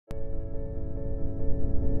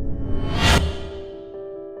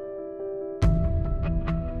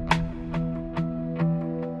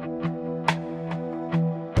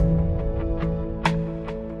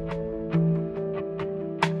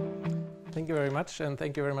very much, and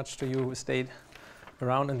thank you very much to you who stayed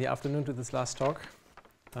around in the afternoon to this last talk.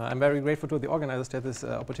 I'm very grateful to the organizers to have this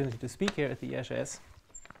opportunity to speak here at the IHES.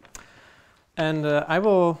 And I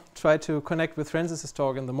will try to connect with Francis's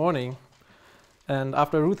talk in the morning. And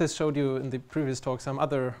after Ruth has showed you in the previous talk some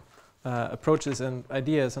other approaches and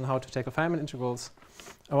ideas on how to tackle Feynman integrals,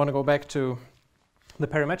 I want to go back to the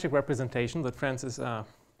parametric representation that Francis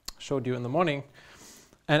showed you in the morning.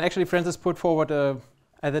 And actually, Francis put forward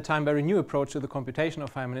at the time very new approach to the computation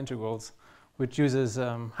of Feynman integrals, which uses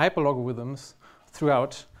hyperlogarithms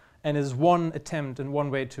throughout and is one attempt and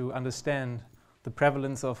one way to understand the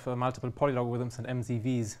prevalence of multiple polylogarithms and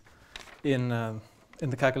MZVs in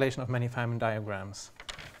the calculation of many Feynman diagrams.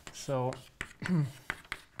 So I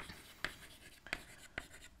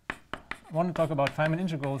want to talk about Feynman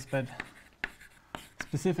integrals, but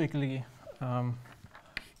specifically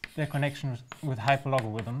their connection with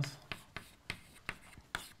hyperlogarithms.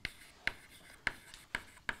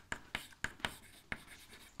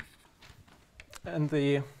 And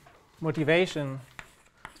the motivation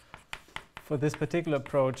for this particular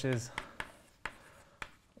approach is,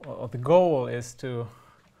 or the goal is to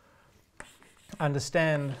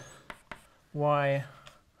understand why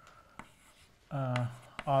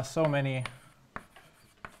are so many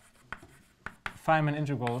Feynman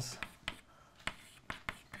integrals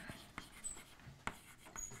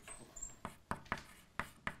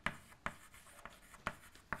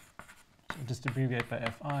so just abbreviate by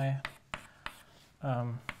Fi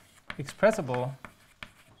expressible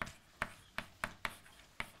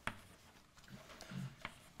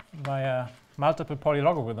via multiple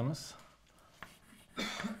polylogarithms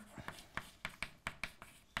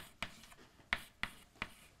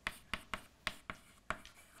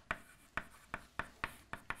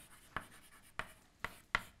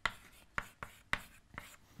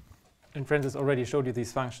and Francis already showed you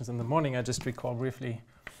these functions in the morning. I just recall briefly.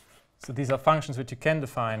 So these are functions which you can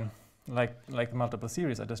define like the multiple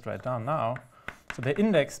series I just write down now. So they're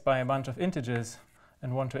indexed by a bunch of integers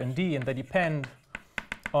and 1 to nd, and they depend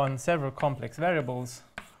on several complex variables.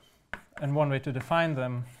 And one way to define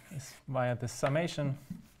them is via this summation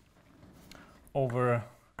over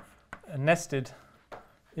nested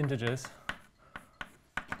integers,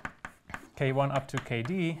 k1 up to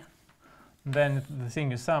kd. And then the thing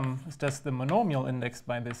you sum is just the monomial indexed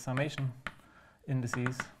by this summation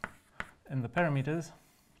indices in the parameters,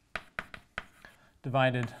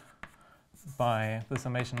 divided by the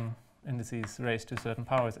summation indices raised to certain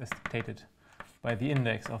powers as dictated by the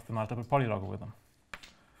index of the multiple polylogarithm.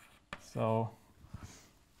 So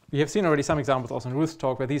we have seen already some examples also in Ruth's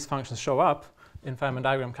talk where these functions show up in Feynman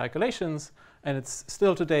diagram calculations, and it's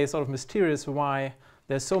still today sort of mysterious why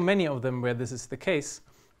there's so many of them where this is the case.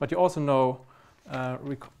 But you also know,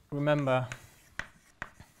 remember,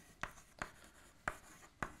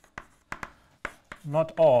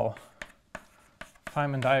 not all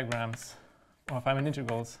Feynman diagrams or Feynman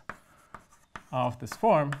integrals are of this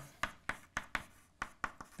form.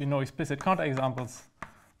 We know explicit counterexamples,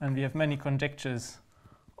 and we have many conjectures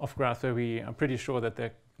of graphs where we are pretty sure that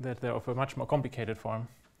they're of a much more complicated form.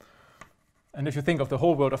 And if you think of the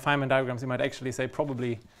whole world of Feynman diagrams, you might actually say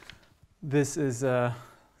probably this is a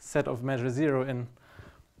set of measure 0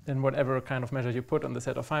 in whatever kind of measure you put on the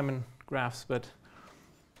set of Feynman graphs. But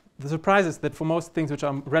the surprise is that for most things which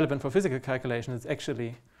are relevant for physical calculation, it's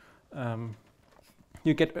actually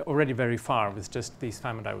you get already very far with just these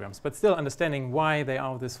Feynman diagrams. But still understanding why they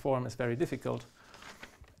are of this form is very difficult.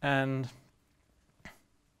 And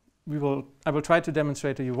I will try to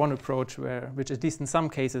demonstrate to you one approach which at least in some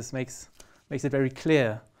cases makes it very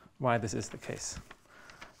clear why this is the case.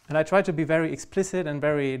 And I try to be very explicit and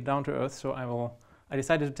very down to earth, so I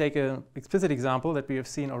decided to take an explicit example that we have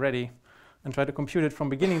seen already and try to compute it from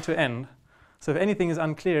beginning to end. So if anything is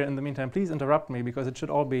unclear in the meantime, please interrupt me, because it should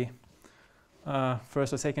all be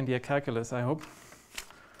first or second year calculus, I hope.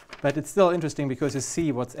 But it's still interesting because you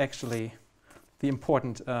see what's actually the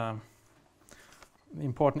important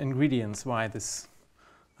ingredients why this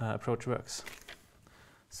approach works.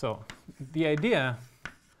 So the idea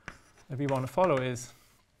that we want to follow is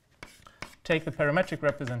take the parametric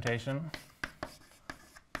representation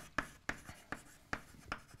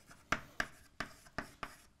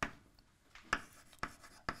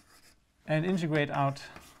and integrate out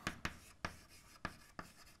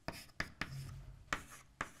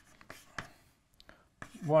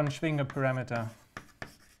one Schwinger parameter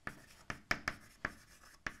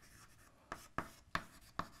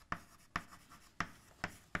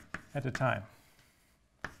at a time.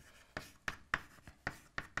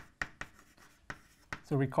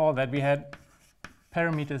 So recall that we had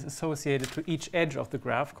parameters associated to each edge of the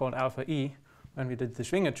graph called alpha e, when we did the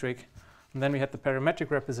Schwinger trick. And then we had the parametric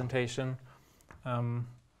representation. And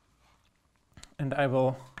I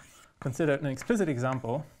will consider an explicit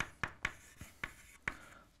example,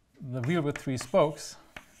 the wheel with 3 spokes.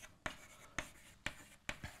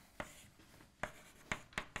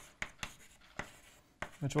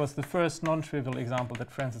 Which was the first non-trivial example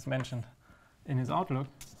that Francis mentioned in his outlook.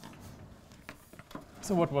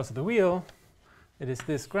 So what was the wheel? It is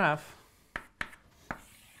this graph.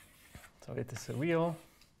 So it is a wheel.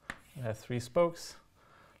 It has 3 spokes.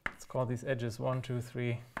 Let's call these edges 1, 2,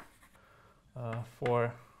 3,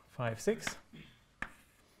 4, 5, 6.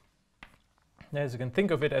 As you can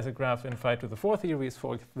think of it as a graph in phi to the 4 theory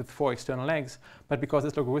with 4 external legs, but because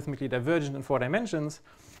it's logarithmically divergent in 4 dimensions,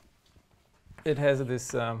 it has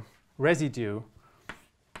this residue,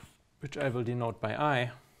 which I will denote by I,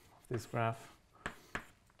 of this graph,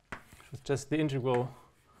 which is just the integral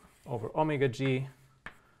over omega g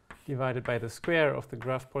divided by the square of the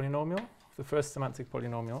graph polynomial, the first semantic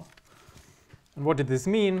polynomial. And what did this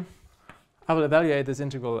mean? I will evaluate this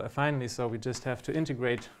integral finally, so we just have to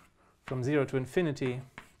integrate from 0 to infinity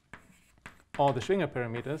all the Schwinger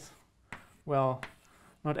parameters. Well,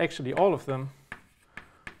 not actually all of them,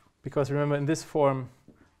 because remember, in this form,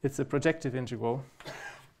 it's a projective integral.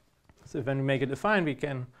 So when we make it affine, we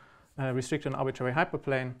can restrict an arbitrary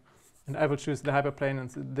hyperplane. And I will choose the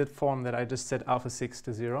hyperplane in that form that I just set alpha 6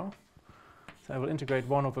 to 0. So I will integrate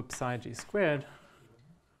 1 over psi g squared.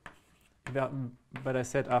 But I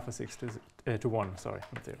set alpha 6 to 1, sorry,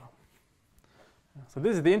 not 0. So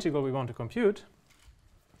this is the integral we want to compute.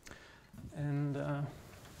 And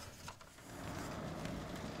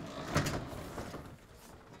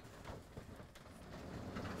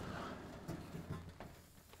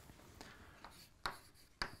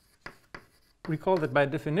recall that by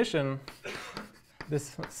definition,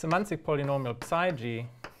 this semantic polynomial psi g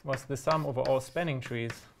was the sum over all spanning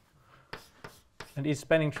trees. And each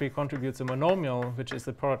spanning tree contributes a monomial, which is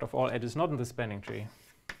the product of all edges not in the spanning tree.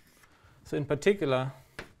 So in particular,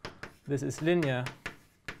 this is linear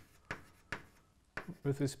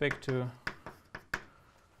with respect to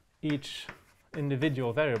each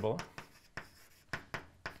individual variable.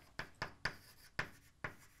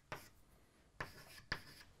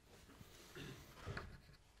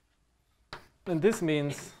 And this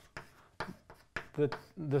means that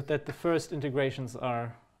the first integrations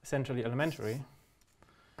are essentially elementary.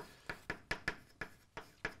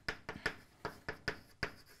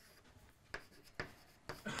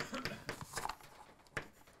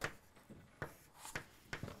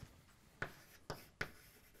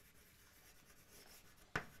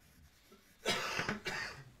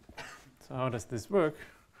 So how does this work?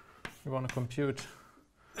 We want to compute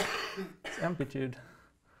its amplitude.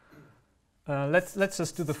 Let's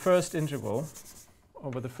just do the first integral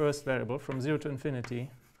over the first variable from 0 to infinity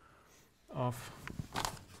of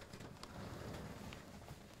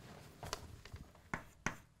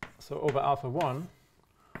over alpha 1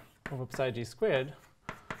 over psi g squared.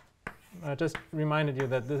 I just reminded you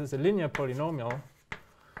that this is a linear polynomial.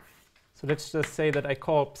 So let's just say that I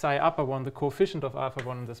call psi upper 1 the coefficient of alpha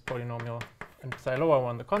 1 in this polynomial and psi lower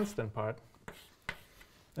 1 the constant part.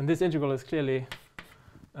 And this integral is clearly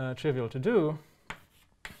trivial to do.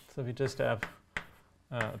 So we just have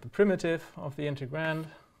the primitive of the integrand.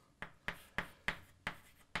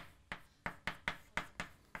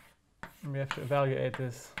 And we have to evaluate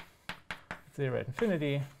this at 0 at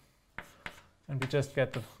infinity. And we just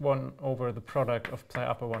get the 1 over the product of psi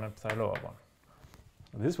upper 1 and psi lower 1.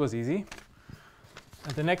 So this was easy.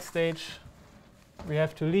 At the next stage, we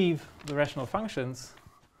have to leave the rational functions.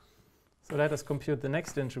 So let us compute the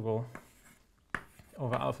next integral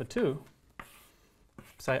over alpha 2,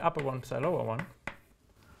 psi upper 1, psi lower 1.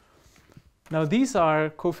 Now these are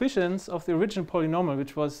coefficients of the original polynomial,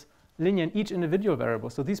 which was linear in each individual variable.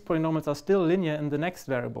 So these polynomials are still linear in the next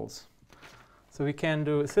variables. So we can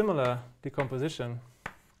do a similar decomposition,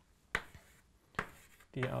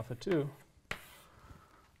 d alpha 2.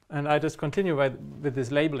 And I just continue with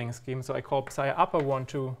this labeling scheme. So I call psi upper 1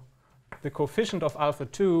 to the coefficient of alpha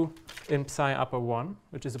 2 in psi upper 1,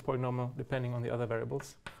 which is a polynomial depending on the other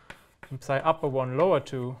variables. And psi upper 1 lower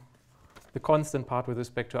 2, the constant part with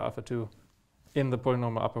respect to alpha 2 in the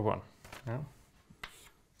polynomial upper 1. Yeah?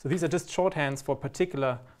 So these are just shorthands for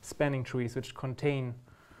particular spanning trees which contain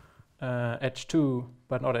edge 2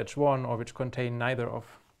 but not edge 1, or which contain neither of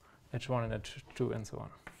edge 1 and edge 2 and so on.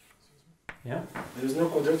 Yeah? There is no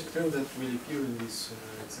quadratic term that will appear in this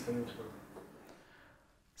second integral.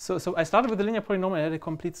 So I started with the linear polynomial. I had a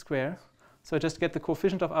complete square. So I just get the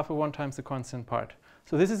coefficient of alpha 1 times the constant part.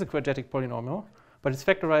 So this is a quadratic polynomial, but it's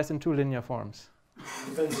factorized in 2 linear forms.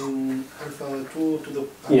 Depends on alpha 2 to the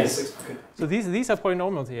alpha Yes. 6. Okay. So these are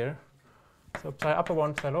polynomials here. So psi upper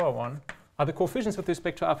 1, psi lower 1 are the coefficients with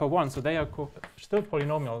respect to alpha 1. So they are still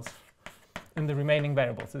polynomials in the remaining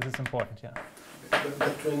variables. This is important, yeah.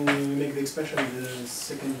 But when we make the expression in the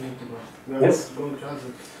secondary integral, we are Yes. not going to have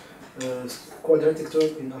the quadratic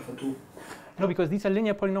term in alpha 2. No, because these are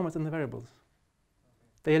linear polynomials in the variables.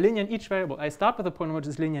 They are linear in each variable. I start with a polynomial which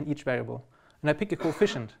is linear in each variable, and I pick a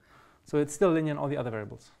coefficient. So it's still linear in all the other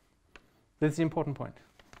variables. That's the important point.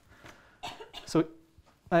 So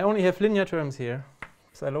I only have linear terms here.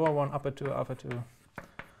 Psi lower 1, upper 2, alpha 2,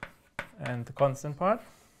 and the constant part.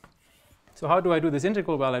 So how do I do this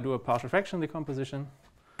integral? Well, I do a partial fraction decomposition.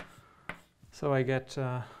 So I get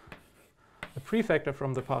a prefactor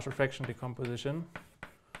from the partial fraction decomposition,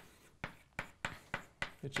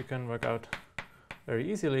 which you can work out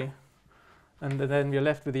very easily. And then we're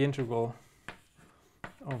left with the integral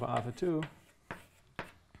over alpha 2.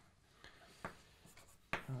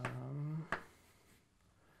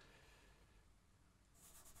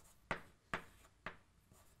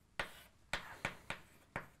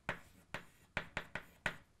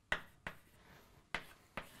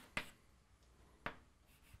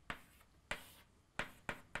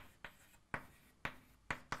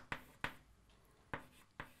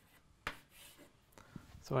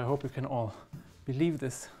 So I hope you can all believe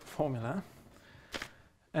this formula.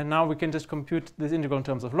 And now we can just compute this integral in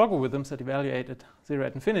terms of logarithms that evaluate at 0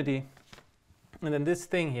 at infinity. And then this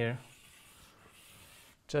thing here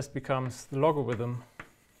just becomes the logarithm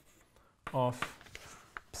of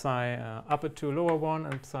psi upper 2 lower 1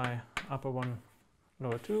 and psi upper 1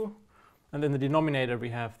 lower 2. And in the denominator we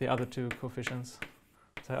have the other two coefficients,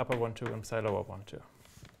 psi upper 1 2 and psi lower 1 2.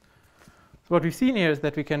 So what we've seen here is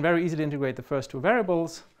that we can very easily integrate the first two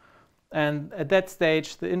variables. And at that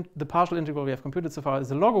stage, the partial integral we have computed so far is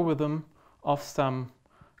the logarithm of some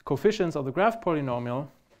coefficients of the graph polynomial.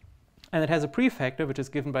 And it has a prefactor, which is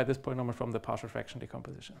given by this polynomial from the partial fraction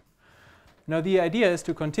decomposition. Now, the idea is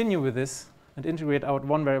to continue with this and integrate out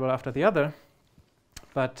one variable after the other.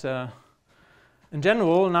 But in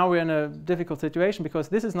general, now we're in a difficult situation because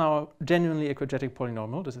this is now genuinely a quadratic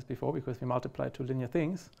polynomial. This is before because we multiplied two linear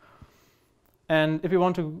things. And if we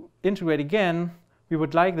want to integrate again, we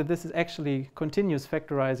would like that this is actually continuous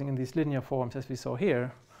factorizing in these linear forms as we saw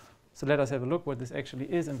here. So let us have a look what this actually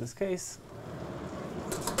is in this case.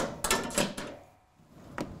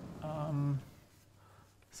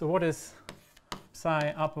 So what is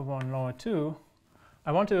psi upper 1 lower 2?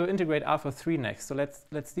 I want to integrate alpha 3 next. So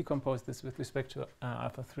let's decompose this with respect to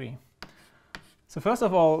alpha 3. So first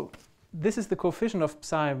of all, this is the coefficient of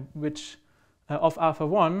psi which of alpha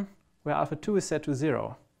 1, where alpha 2 is set to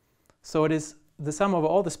 0. So it is the sum over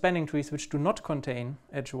all the spanning trees which do not contain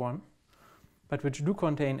edge 1, but which do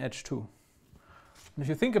contain edge 2. And if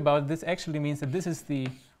you think about it, this actually means that this is the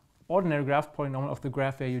ordinary graph polynomial of the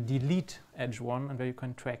graph where you delete edge 1 and where you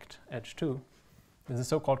contract edge 2. This is a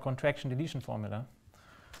so-called contraction deletion formula.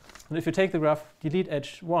 And if you take the graph, delete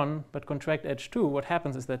edge 1, but contract edge 2, what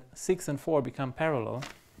happens is that 6 and 4 become parallel.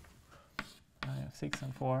 I have 6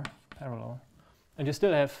 and 4 parallel. And you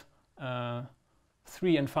still have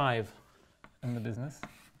 3 and 5 in the business.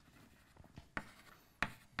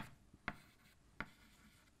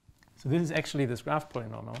 So this is actually this graph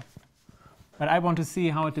polynomial. But I want to see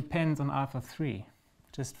how it depends on alpha 3,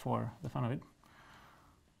 just for the fun of it.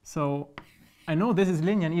 So I know this is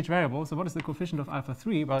linear in each variable. So what is the coefficient of alpha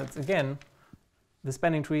 3? Well, it's again the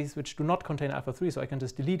spanning trees which do not contain alpha 3. So I can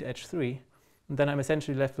just delete edge 3. And then I'm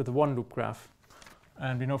essentially left with a one-loop graph.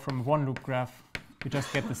 And we know from a one-loop graph, we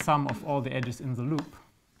just get the sum of all the edges in the loop.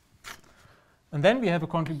 And then we have a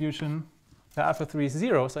contribution where alpha 3 is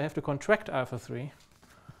 0. So I have to contract alpha 3.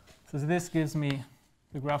 So this gives me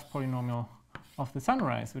the graph polynomial of the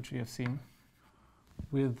sunrise, which we have seen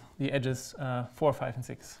with the edges 4, 5, and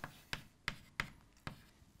 6.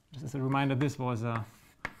 Just as a reminder, this was the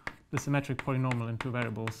symmetric polynomial in two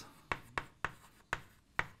variables,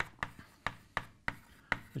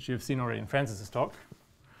 which you have seen already in Francis's talk.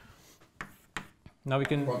 Now we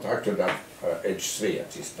can contracted edge 3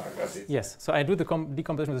 at this time, does it? Yes. So I do the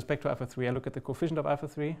decomposition with respect to alpha 3. I look at the coefficient of alpha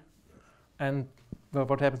 3 and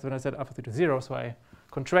what happens when I set alpha 3 to 0. So I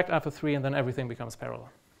contract alpha 3 and then everything becomes parallel.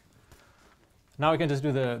 Now we can just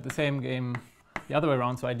do the same game the other way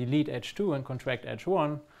around. So I delete edge 2 and contract edge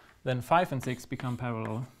 1. Then 5 and 6 become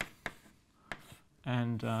parallel.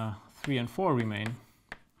 And 3 and 4 remain.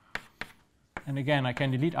 And again, I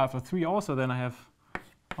can delete alpha 3 also. Then I have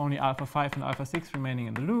only alpha 5 and alpha 6 remaining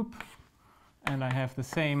in the loop. And I have the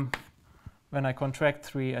same, when I contract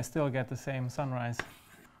 3, I still get the same sunrise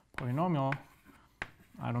polynomial.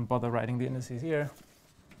 I don't bother writing the indices here.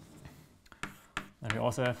 And we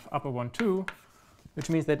also have upper 1, 2, which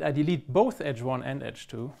means that I delete both edge 1 and edge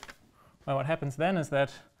 2. Well, what happens then is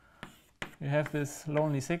that you have this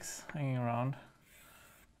lonely 6 hanging around,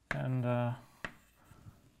 and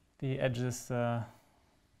the edges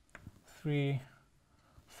 3,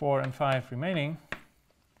 4, and 5 remaining.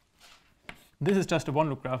 This is just a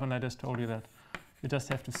one-loop graph, and I just told you that you just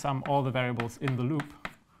have to sum all the variables in the loop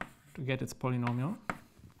to get its polynomial.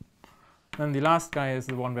 Then the last guy is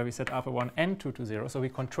the one where we set alpha 1 and 2 to 0. So we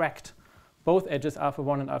contract both edges alpha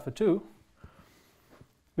 1 and alpha 2,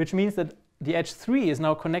 which means that the edge 3 is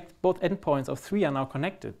now both endpoints of 3 are now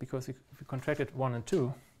connected, because if we contracted 1 and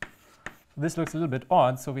 2. This looks a little bit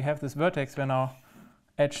odd. So we have this vertex where now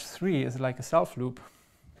edge 3 is like a self-loop.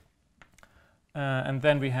 And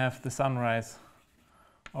then we have the sunrise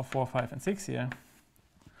of 4, 5, and 6 here.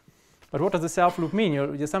 But what does the self-loop mean?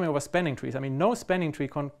 You're summing over spanning trees. I mean, no spanning tree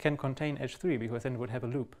can contain edge 3, because then it would have a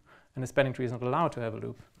loop. And the spanning tree is not allowed to have a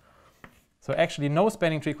loop. So actually, no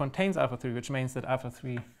spanning tree contains alpha 3, which means that alpha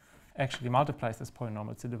 3 actually multiplies this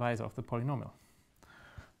polynomial. It's the divisor of the polynomial.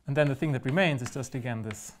 And then the thing that remains is just, again,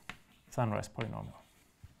 this sunrise polynomial.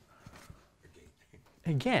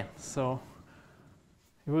 Again. So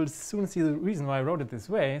you will soon see the reason why I wrote it this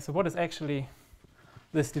way. So what is actually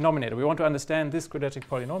this denominator? We want to understand this quadratic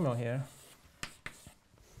polynomial here.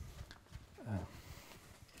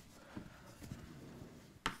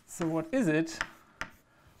 So what is it?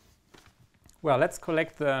 Well, let's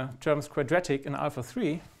collect the terms quadratic in alpha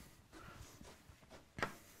 3.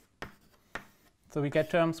 So we get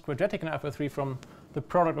terms quadratic in alpha 3 from the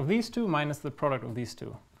product of these two minus the product of these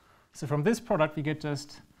two. So from this product, we get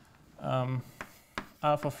just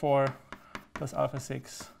alpha 4 plus alpha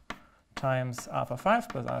 6 times alpha 5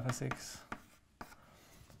 plus alpha 6.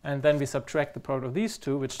 And then we subtract the product of these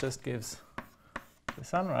two, which just gives the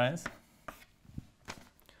sunrise.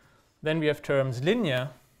 Then we have terms linear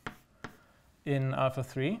in alpha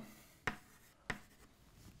 3.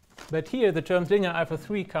 But here, the terms linear alpha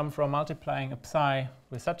 3 come from multiplying a psi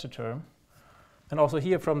with such a term. And also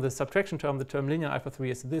here, from the subtraction term, the term linear alpha 3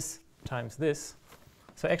 is this times this.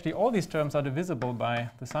 So actually, all these terms are divisible by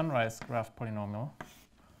the sunrise graph polynomial.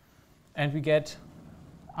 And we get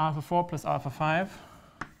alpha 4 plus alpha 5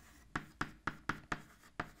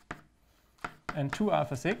 and 2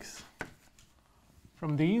 alpha 6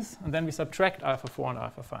 from these. And then we subtract alpha 4 and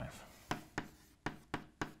alpha 5.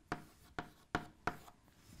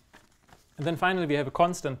 And then finally, we have a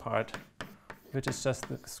constant part, which is just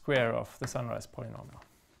the square of the sunrise polynomial.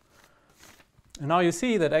 And now you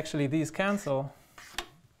see that actually these cancel.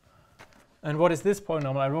 And what is this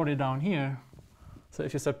polynomial? I wrote it down here. So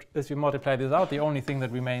if you multiply this out, the only thing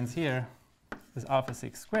that remains here is alpha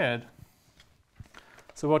 6 squared.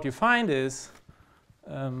 So what you find is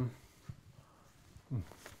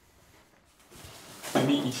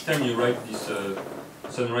maybe each time you write this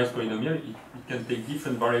sunrise polynomial, it can take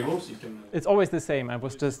different variables. It's always the same. I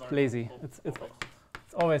was just lazy. It's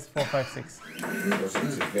always 4, 5, 6. Because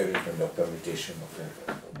it's a very different permutation of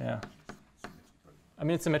it. Yeah. I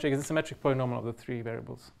mean, it's symmetric. It's a symmetric polynomial of the 3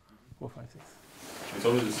 variables, 4, 5, 6. It's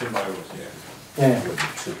always the same variables. Yeah.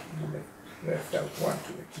 Two. You left out 1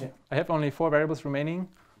 to it. Yeah. I have only 4 variables remaining,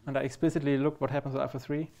 and I explicitly looked what happens with alpha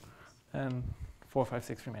 3, and 4, 5,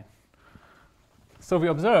 6 remain. So we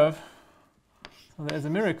observe, so there's a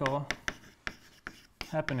miracle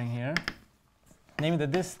happening here, namely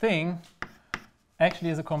that this thing actually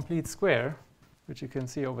is a complete square, which you can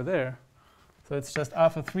see over there. So it's just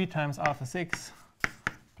alpha 3 times alpha 6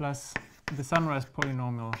 plus the sunrise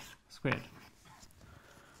polynomial squared.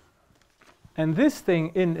 And this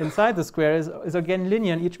thing inside the square is again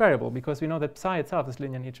linear in each variable, because we know that psi itself is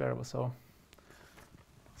linear in each variable. So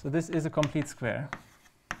this is a complete square.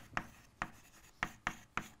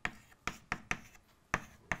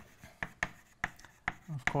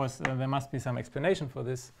 Of course, there must be some explanation for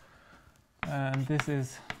this. And this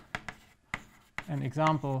is an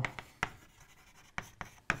example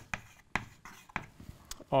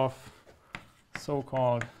of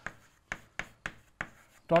so-called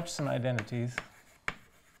Dodgson identities.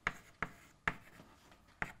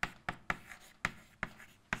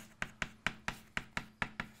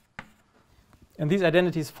 And these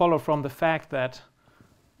identities follow from the fact that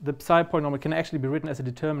the psi polynomial can actually be written as a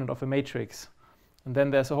determinant of a matrix. And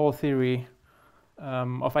then there's a whole theory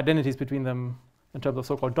of identities between them in terms of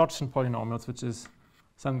so-called Dodgson polynomials, which is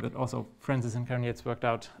something that also Francis and Karen Yates worked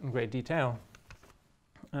out in great detail.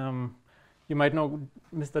 You might know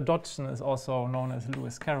Mr. Dodgson is also known as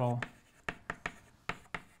Lewis Carroll.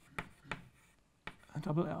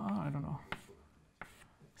 Double R, I don't know.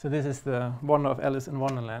 So this is the wonder of Alice in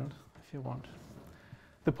Wonderland, if you want.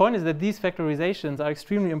 The point is that these factorizations are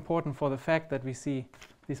extremely important for the fact that we see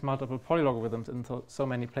these multiple polylogarithms in so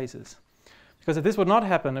many places. Because if this would not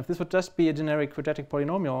happen, if this would just be a generic quadratic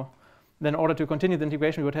polynomial, then in order to continue the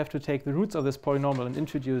integration, we would have to take the roots of this polynomial and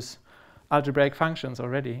introduce algebraic functions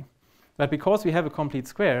already. But because we have a complete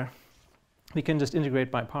square, we can just integrate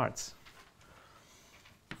by parts.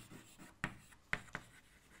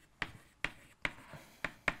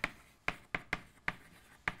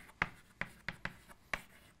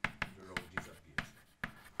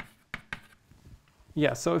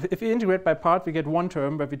 Yeah, so if we integrate by part, we get one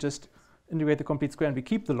term where we just integrate the complete square and we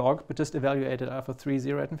keep the log, but just evaluate it after 3,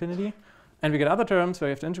 0 at infinity. And we get other terms where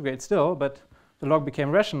we have to integrate still, but the log became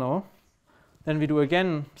rational. Then we do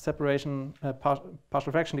again separation,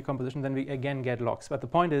 partial fraction decomposition, then we again get logs. But the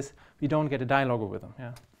point is, we don't get a dilogarithm.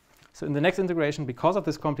 Yeah? So in the next integration, because of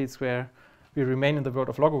this complete square, we remain in the world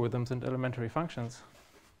of logarithms and elementary functions.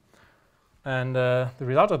 And the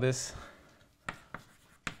result of this,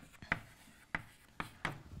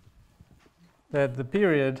 that the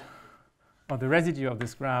period or the residue of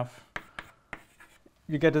this graph,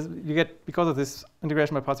 you get because of this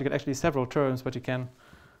integration by parts, you get actually several terms, but you can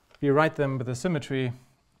rewrite them with a symmetry,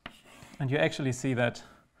 and you actually see that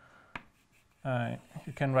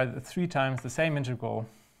you can write 3 times the same integral,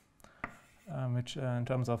 which in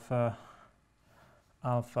terms of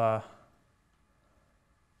alpha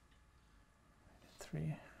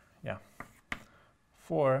 3, yeah,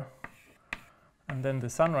 4, and then the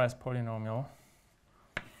sunrise polynomial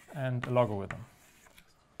and a logarithm.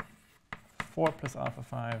 4 plus alpha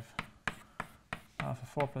 5, alpha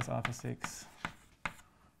 4 plus alpha 6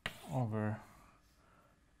 over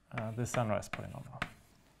this sunrise polynomial.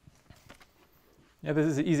 Yeah, this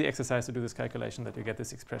is an easy exercise to do this calculation that you get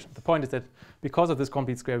this expression. The point is that because of this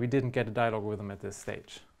complete square, we didn't get a dilogarithm at this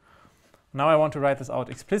stage. Now I want to write this out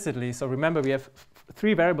explicitly. So remember, we have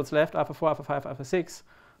 3 variables left, alpha 4, alpha 5, alpha 6.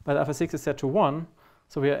 But alpha 6 is set to 1.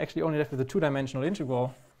 So we are actually only left with a 2-dimensional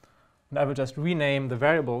integral. And I will just rename the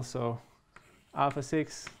variables. So alpha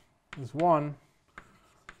 6 is 1.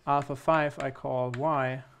 Alpha 5 I call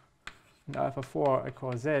y. And alpha 4 I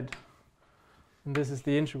call z. And this is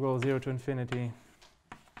the integral 0 to infinity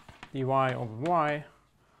dy over y.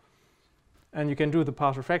 And you can do the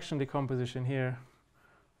partial fraction decomposition here,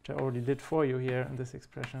 which I already did for you here in this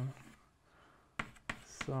expression.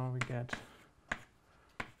 So we get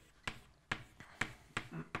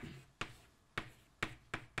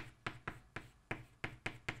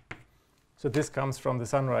so this comes from the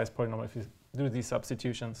sunrise polynomial if you do these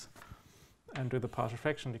substitutions and do the partial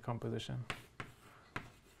fraction decomposition.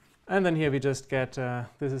 And then here we just get,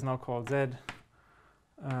 this is now called z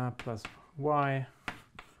plus y,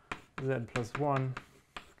 z plus 1,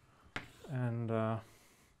 and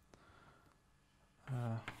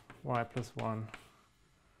y plus 1,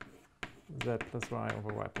 z plus y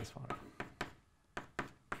over y plus 1.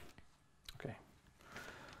 Okay.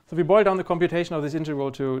 So we boil down the computation of this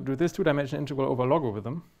integral to do this 2-dimensional integral over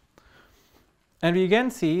logarithm. And we again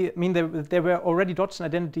see, I mean, there were already Dodson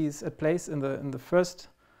identities at place in the first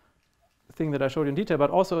thing that I showed you in detail, but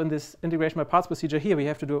also in this integration by parts procedure here, we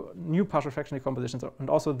have to do new partial fraction decompositions. And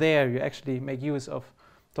also there, you actually make use of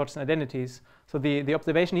Dodson identities. So the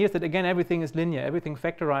observation here is that, again, everything is linear. Everything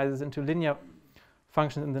factorizes into linear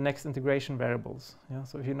functions in the next integration variables. Yeah?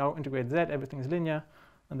 So if you now integrate z, everything is linear.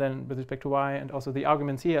 And then with respect to y, and also the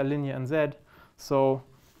arguments here are linear and z. So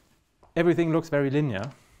everything looks very linear.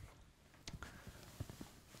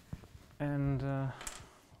 And where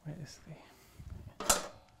is the...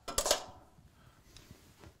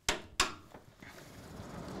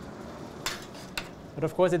 But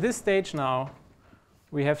of course, at this stage now,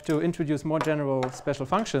 we have to introduce more general special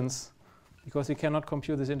functions, because we cannot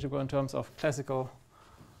compute this integral in terms of classical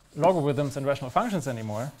logarithms and rational functions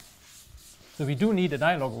anymore. So we do need a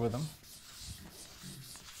dilogarithm.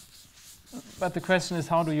 But the question is,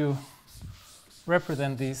 how do you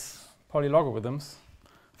represent these polylogarithms?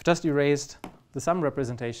 I've just erased the sum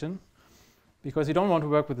representation, because we don't want to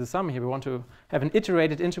work with the sum here. We want to have an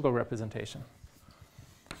iterated integral representation.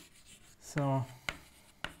 So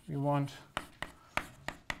we want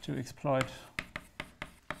to exploit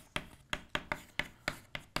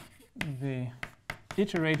the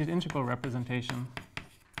iterated integral representation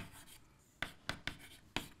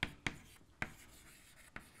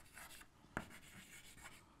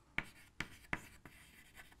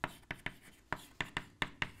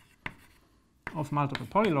of multiple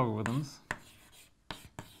polylogarithms.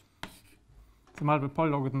 So multiple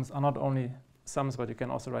polylogarithms are not only sums, but you can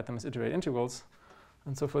also write them as iterated integrals.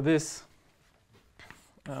 And so for this,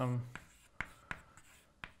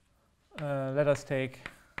 let us take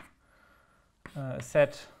a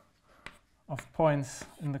set of points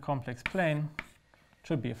in the complex plane. It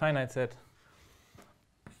should be a finite set.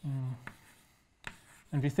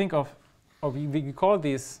 And we think of, or we call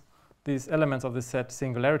these elements of the set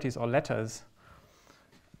singularities or letters.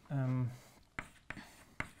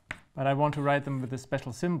 But I want to write them with a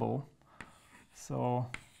special symbol. So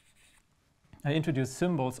I introduce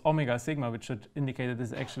symbols omega sigma, which should indicate that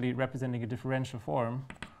this is actually representing a differential form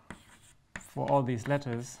for all these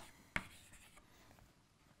letters.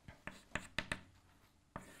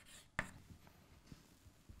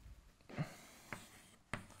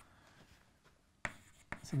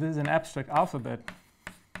 So this is an abstract alphabet.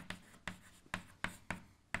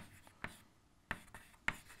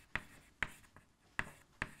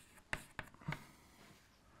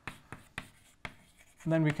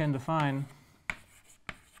 And then we can define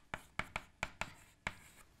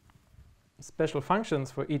special functions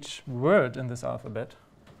for each word in this alphabet.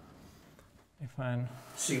 Define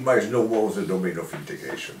Sigma is no more the domain of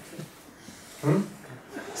integration.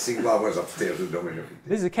 Sigma was upstairs the domain of integration.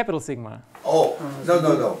 This is a capital sigma. Oh,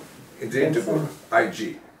 no. In the integral,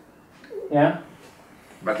 IG. Yeah.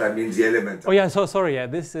 But I mean the element. Oh yeah, so sorry, yeah,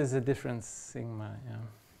 this is a different sigma, yeah.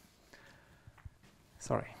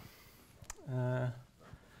 Sorry.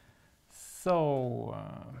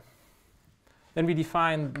 Then we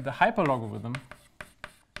define the hyperlogarithm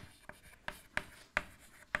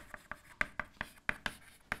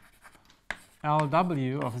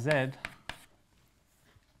Lw of z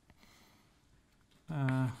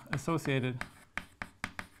associated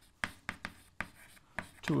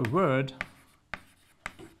to a word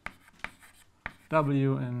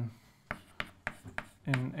W in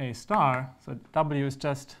A star. So W is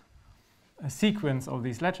just a sequence of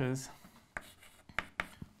these letters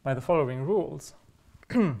by the following rules.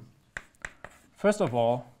 First of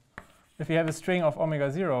all, if you have a string of omega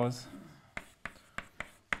zeros,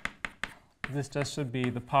 this just should be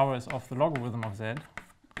the powers of the logarithm of z,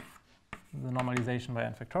 the normalization by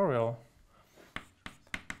n factorial.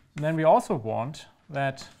 And then we also want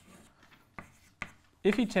that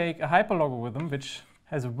if you take a hyperlogarithm which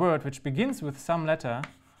has a word which begins with some letter,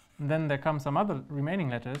 and then there come some other remaining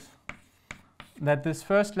letters, that this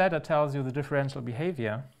first letter tells you the differential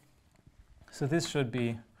behavior. So this should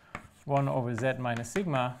be 1 over z minus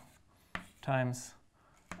sigma times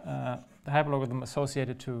the hyperlogarithm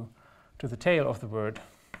associated to the tail of the word.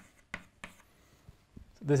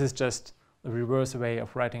 So this is just the reverse way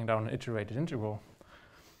of writing down an iterated integral.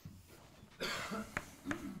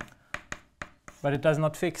 But it does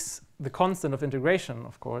not fix the constant of integration,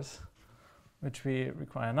 of course, which we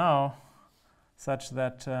require now, such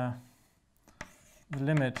that the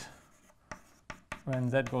limit when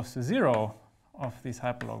z goes to 0 of these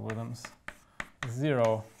hyperlogarithms is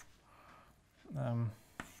 0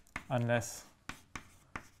 unless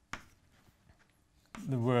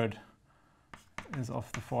the word is of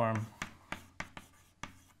the form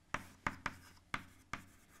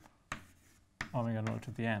omega 0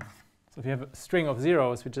 to the n. So if you have a string of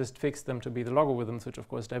zeros, we just fix them to be the logarithms, which of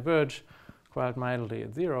course diverge quite mildly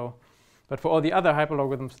at 0. But for all the other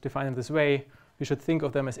hyperlogarithms defined in this way, we should think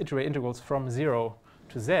of them as iterated integrals from 0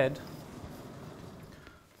 to z.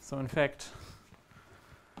 So in fact,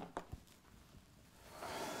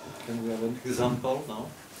 can we have an example now?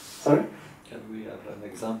 Sorry? Can we have an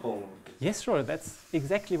example? Yes, sure. That's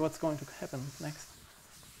exactly what's going to happen next.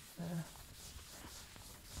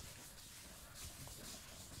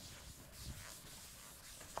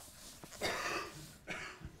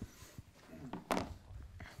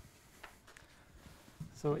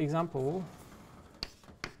 So example,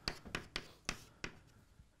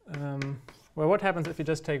 well, what happens if you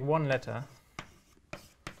just take one letter?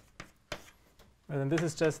 Well, then this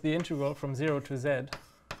is just the integral from 0 to z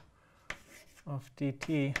of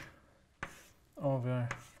dt over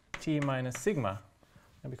t minus sigma.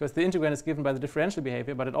 And because the integrand is given by the differential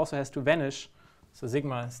behavior, but it also has to vanish, so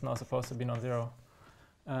sigma is now supposed to be non-zero,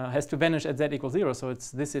 has to vanish at z equals 0, so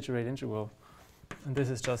it's this iterated integral. And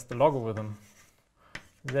this is just the logarithm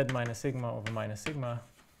z minus sigma over minus sigma.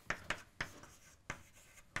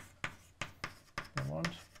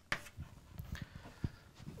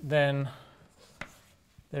 Then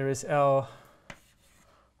there is L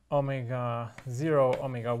omega 0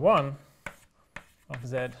 omega 1 of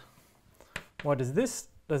z. What does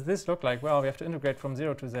this look like? Well, we have to integrate from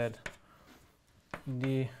 0 to z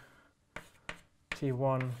d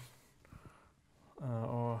t1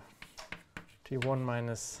 or t1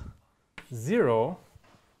 minus 0.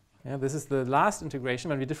 Yeah, this is the last integration.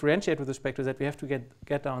 When we differentiate with respect to z, we have to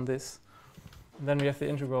get down this. And then we have the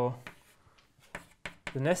integral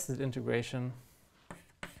the nested integration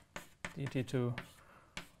dt2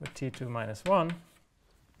 with t2 minus 1.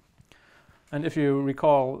 And if you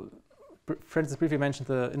recall, Francis briefly mentioned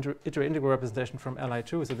the iterated integral representation from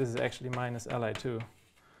Li2, so this is actually minus Li2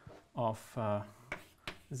 of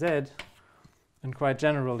z. And quite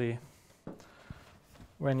generally,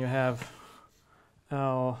 when you have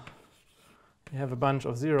L, you have a bunch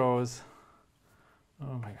of zeros.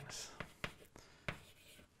 Oh my goodness.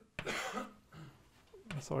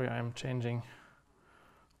 Sorry, I'm changing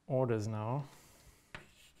orders now.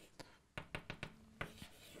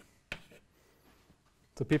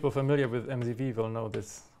 So people familiar with MZV will know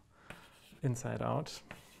this inside out.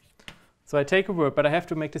 So I take a word, but I have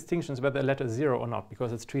to make distinctions whether a letter is 0 or not,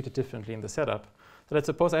 because it's treated differently in the setup. So let's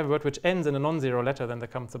suppose I have a word which ends in a non-zero letter, then there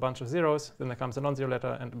comes a bunch of zeros, then there comes a non-zero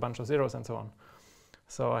letter and a bunch of zeros, and so on.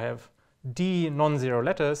 So I have d non-zero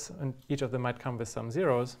letters, and each of them might come with some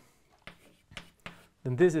zeros.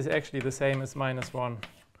 Then this is actually the same as minus 1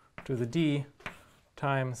 to the d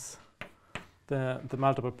times the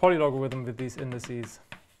multiple polylogarithm with these indices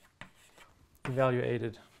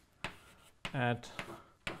evaluated at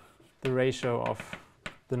the ratio of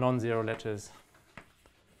the non-zero letters.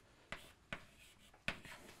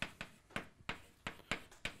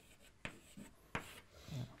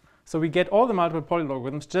 So we get all the multiple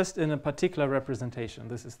polylogarithms just in a particular representation.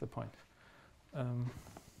 This is the point.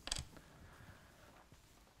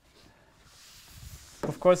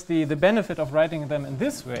 Of course, the benefit of writing them in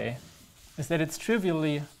this way is that it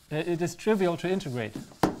is trivial to integrate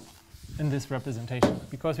in this representation,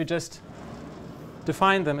 because we just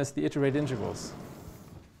define them as the iterated integrals.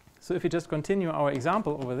 So if we just continue our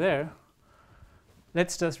example over there,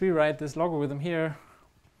 let's just rewrite this logarithm here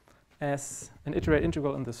as an iterated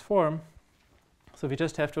integral in this form. So we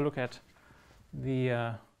just have to look at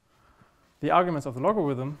the arguments of the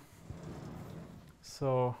logarithm.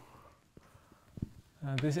 So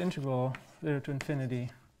this integral 0 to infinity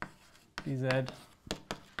dz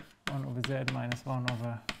 1 over z minus 1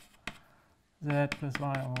 over z plus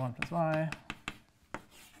y over 1 plus y.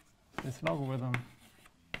 This logarithm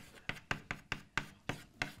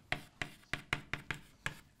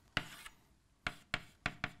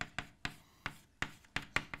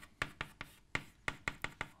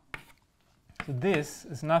so this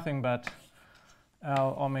is nothing but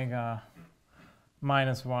L omega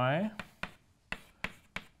minus y,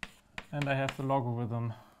 and I have the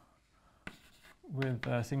logarithm with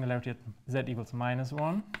singularity at z equals minus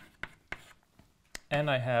 1, and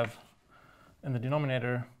I have in the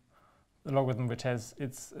denominator the logarithm which has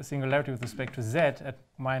its singularity with respect to z at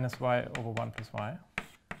minus y over 1 plus y.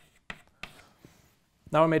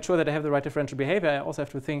 Now I made sure that I have the right differential behavior. I also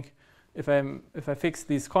have to think if I fix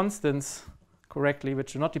these constants correctly,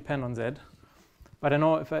 which do not depend on z, but I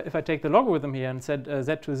know if I take the logarithm here and set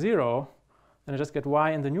z to 0, then I just get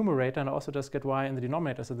y in the numerator, and I also just get y in the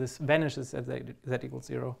denominator. So this vanishes at z equals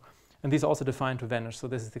 0. And these are also defined to vanish, so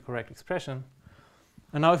this is the correct expression.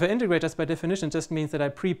 And now if I integrate, just by definition, it just means that I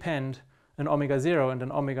prepend an omega 0 and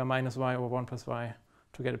an omega minus y over 1 plus y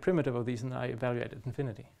to get a primitive of these, and I evaluate at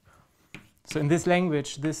infinity. So in this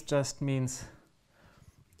language, this just means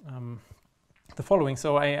the following.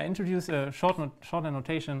 So I introduce a shorthand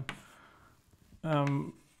notation.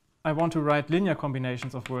 I want to write linear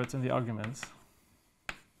combinations of words in the arguments.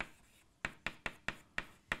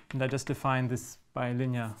 And I just define this by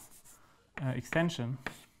linear extension.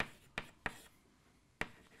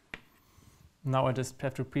 Now I just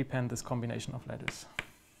have to prepend this combination of letters.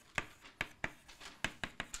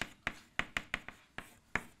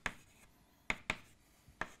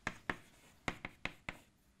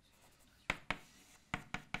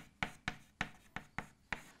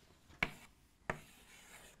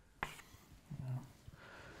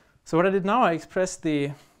 So what I did now, I expressed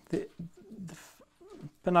the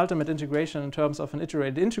penultimate integration in terms of an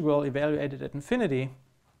iterated integral evaluated at infinity,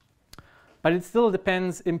 but it still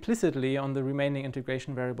depends implicitly on the remaining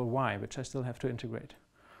integration variable y, which I still have to integrate.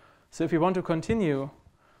 So if we want to continue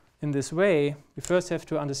in this way, we first have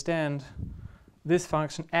to understand this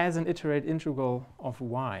function as an iterated integral of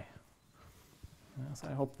y. So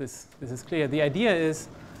I hope this is clear. The idea is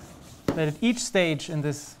that at each stage in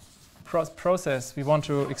this process, we want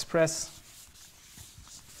to express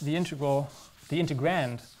the integral, the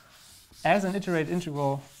integrand, as an iterated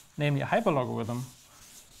integral, namely a hyperlogarithm,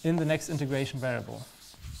 in the next integration variable.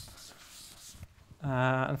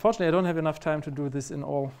 Unfortunately, I don't have enough time to do this in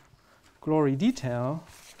all glory detail,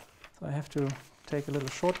 so I have to take a little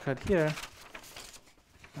shortcut here.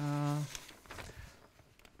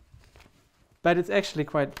 But it's actually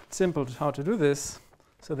quite simple how to do this.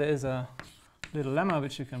 So there is a little lemma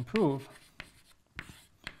which you can prove.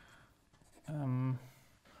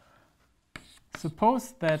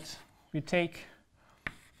 suppose that we take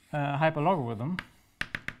a hyperlogarithm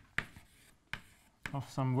of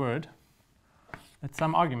some word at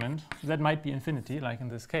some argument, that might be infinity, like in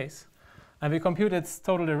this case, and we compute its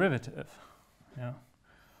total derivative. Yeah.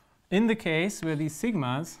 In the case where these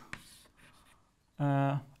sigmas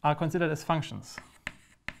are considered as functions.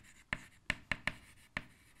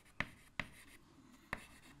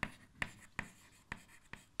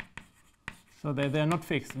 So they're not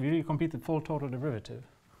fixed. We really compute the full total derivative.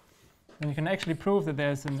 And you can actually prove that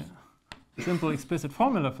there's a simple explicit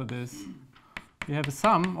formula for this. You have a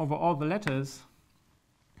sum over all the letters,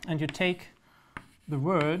 and you take the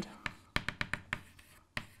word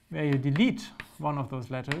where you delete one of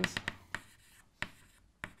those letters,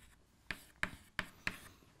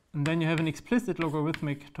 and then you have an explicit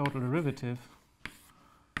logarithmic total derivative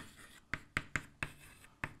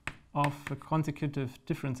of the consecutive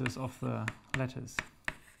differences of the letters.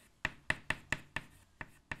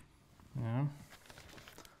 Yeah.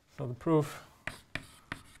 So the proof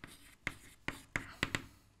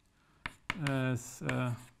is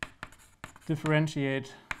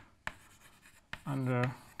differentiate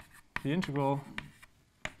under the integral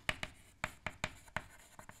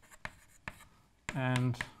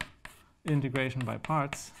and integration by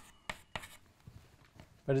parts.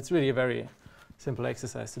 But it's really a very simple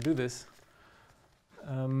exercise to do this.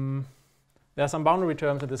 There are some boundary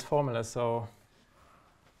terms in this formula, so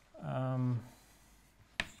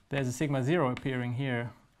there's a sigma 0 appearing here,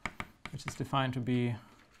 which is defined to be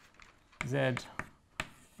z,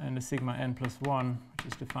 and a sigma n plus 1,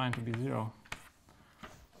 which is defined to be 0.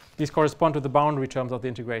 These correspond to the boundary terms of the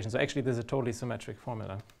integration. So actually, this is a totally symmetric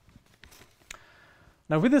formula.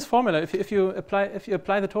 Now, with this formula, if you apply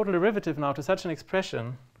the total derivative now to such an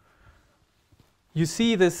expression, you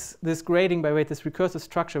see this grading by weight, this recursive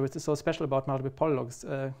structure, which is so special about multiple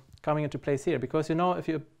polylogs, coming into place here. Because you know, if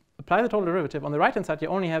you apply the total derivative, on the right-hand side, you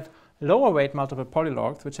only have lower weight multiple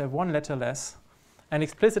polylogs, which have one letter less, and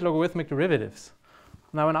explicit logarithmic derivatives.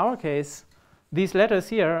 Now, in our case, these letters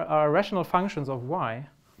here are rational functions of y.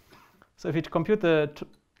 So if you compute the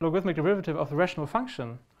logarithmic derivative of the rational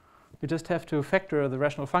function, you just have to factor the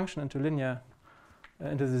rational function into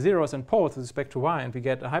into the zeros and poles with respect to y, and we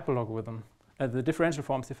get a hyperlogarithm. The differential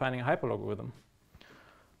form is defining a hyperlogarithm.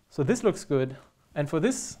 So this looks good. And for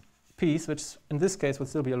this piece, which in this case would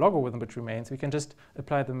still be a logarithm which remains, we can just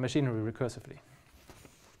apply the machinery recursively.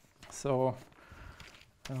 So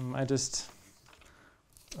I just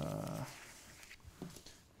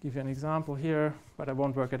give you an example here, but I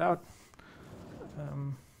won't work it out.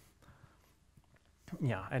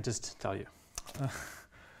 Yeah, I just tell you.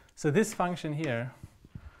 So this function here,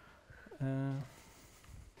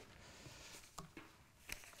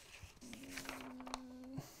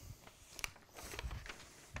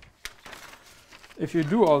 if you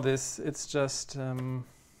do all this, it's just, you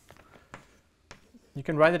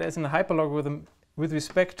can write it as in a hyperlogarithm with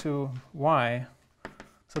respect to y.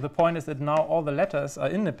 So the point is that now all the letters are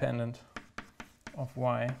independent of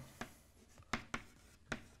y.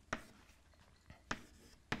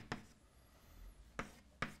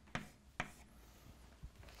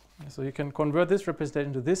 So you can convert this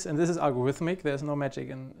representation to this, and this is algorithmic. There's no magic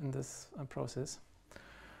in this process.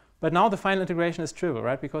 But now the final integration is trivial,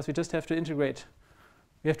 right? Because we just have to integrate.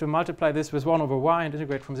 We have to multiply this with 1 over y and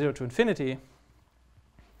integrate from 0 to infinity.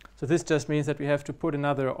 So this just means that we have to put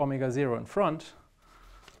another omega 0 in front.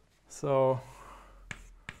 So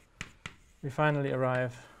we finally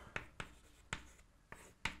arrive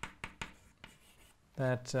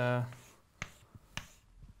that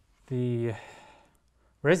the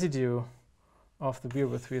residue of the wheel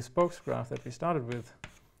with 3 spokes graph that we started with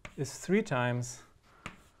is 3 times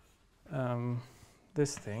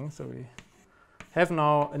this thing. So we have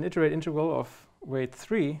now an iterated integral of weight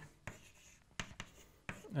 3.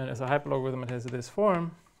 And as a hyperlogarithm, it has this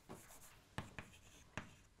form.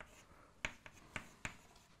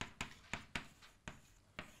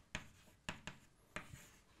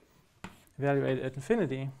 Evaluated at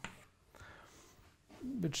infinity,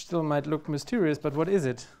 which still might look mysterious, but what is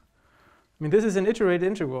it? I mean, this is an iterated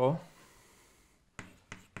integral.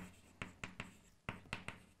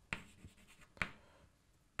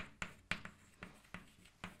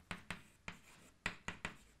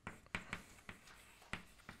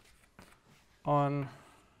 On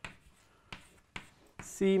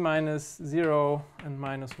c minus 0 and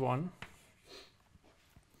minus 1.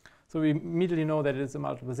 So we immediately know that it is a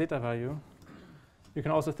multiple zeta value. You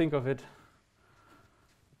can also think of it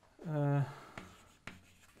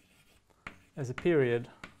as a period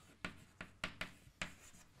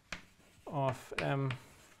of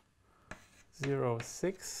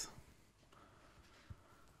M06.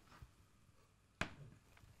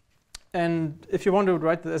 And if you want to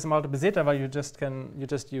write this as a multiple zeta value, you just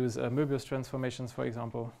use Möbius transformations, for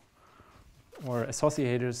example, or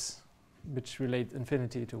associators which relate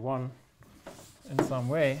infinity to 1 in some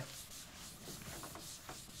way.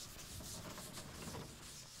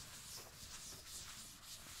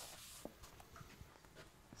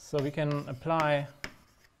 So we can apply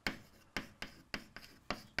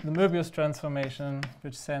the Möbius transformation,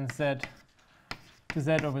 which sends z to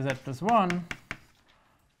z over z plus 1,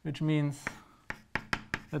 which means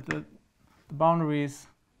that the boundaries,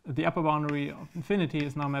 the upper boundary of infinity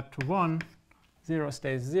is now mapped to 1, 0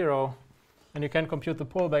 stays 0, and you can compute the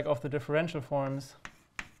pullback of the differential forms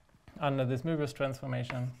under this Möbius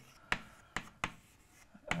transformation,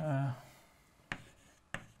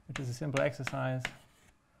 which is a simple exercise.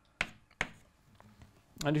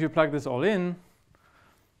 And if you plug this all in,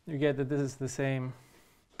 you get that this is the same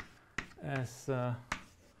as the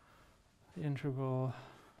integral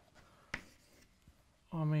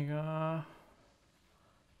omega.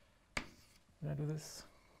 Did I do this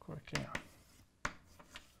correctly? Yeah.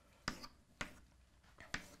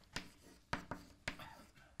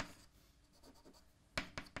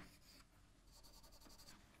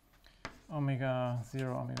 Omega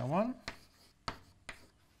 0, omega 1.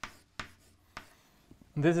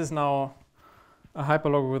 And this is now a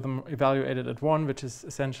hyperlogarithm evaluated at 1, which is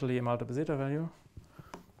essentially a multiple zeta value.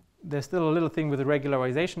 There's still a little thing with the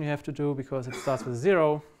regularization you have to do because it starts with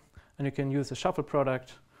 0, and you can use a shuffle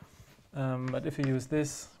product. But if you use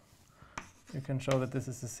this, you can show that this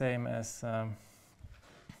is the same as yeah,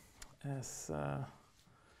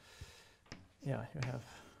 you have.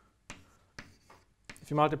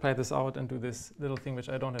 If you multiply this out and do this little thing, which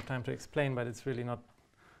I don't have time to explain, but it's really not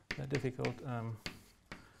that difficult.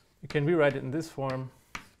 You can rewrite it in this form.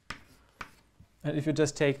 And if you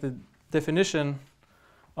just take the definition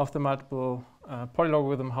of the multiple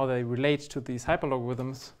polylogarithm, how they relate to these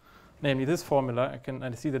hyperlogarithms, namely this formula,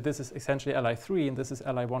 I see that this is essentially Li3 and this is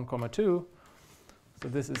Li1, 2. So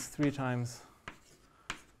this is 3 times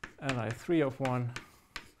Li3 of 1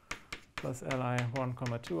 plus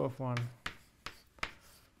Li1, 2 of 1,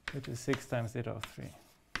 which is 6 times zeta of 3.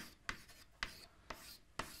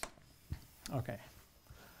 Okay.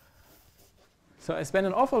 So I spent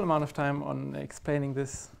an awful amount of time on explaining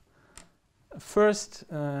this first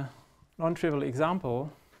non-trivial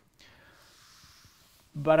example,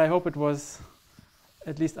 but I hope it was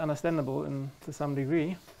at least understandable to some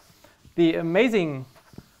degree. The amazing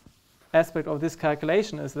aspect of this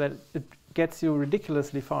calculation is that it gets you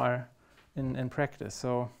ridiculously far in practice.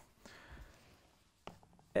 So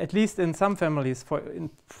at least in some families,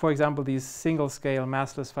 for example, these single-scale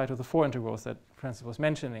massless 5⁴ integrals that Francis was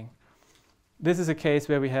mentioning, this is a case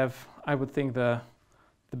where we have, I would think, the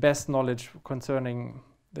best knowledge concerning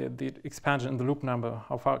the expansion in the loop number,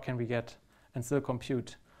 how far can we get and still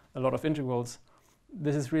compute a lot of integrals.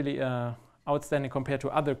 This is really outstanding compared to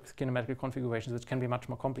other kinematric configurations, which can be much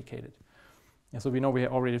more complicated. Yeah, so we know we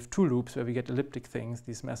already have 2 loops where we get elliptic things,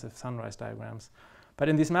 these massive sunrise diagrams. But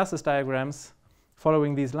in these massless diagrams,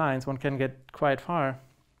 following these lines, one can get quite far.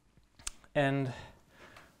 And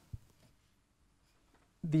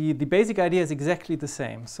the basic idea is exactly the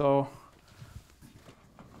same. So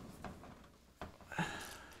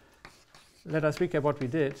let us recap what we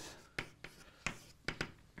did.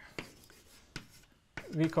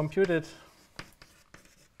 We computed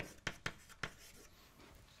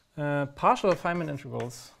partial Feynman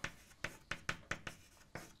integrals,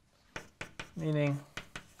 meaning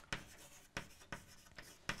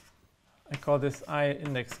I call this I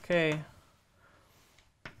index k,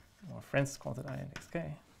 or Francis calls it I index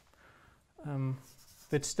k,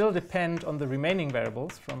 which still depend on the remaining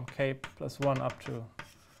variables from k plus 1 up to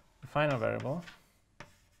the final variable.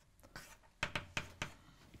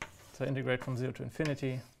 So integrate from 0 to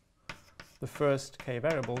infinity the first k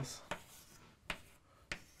variables.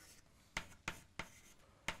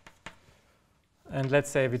 And let's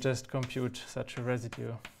say we just compute such a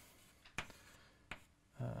residue.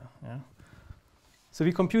 Yeah. So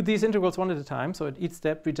we compute these integrals one at a time. So at each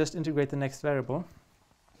step, we just integrate the next variable.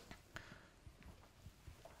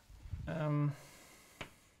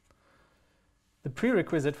 The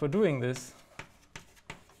prerequisite for doing this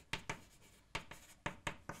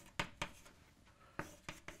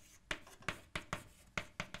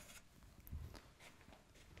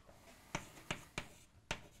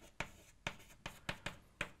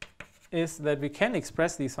is that we can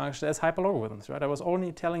express these functions as hyperlogarithms, right? I was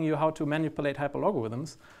only telling you how to manipulate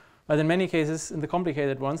hyperlogarithms, but in many cases, in the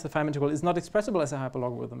complicated ones, the Feynman integral is not expressible as a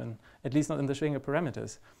hyperlogarithm, and at least not in the Schwinger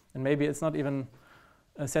parameters. And maybe it's not even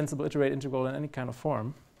a sensible iterated integral in any kind of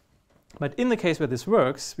form. But in the case where this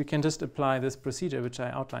works, we can just apply this procedure which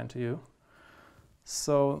I outlined to you.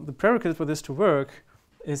 So the prerequisite for this to work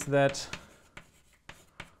is that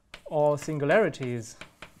all singularities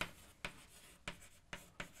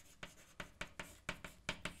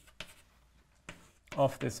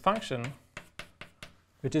of this function,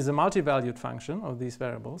 which is a multi-valued function of these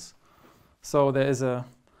variables. So there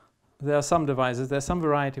are some devices, there's some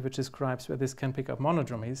variety which describes where this can pick up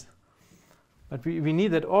monodromies. But we need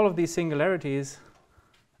that all of these singularities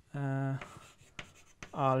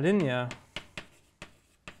are linear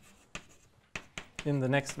in the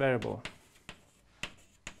next variable.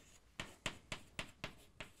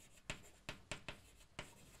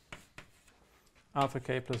 Alpha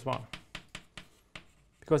k plus 1.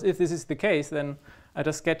 Because if this is the case, then I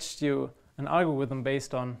just sketched you an algorithm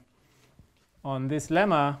based on this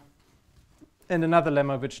lemma and another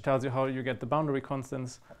lemma which tells you how you get the boundary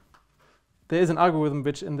constants. There is an algorithm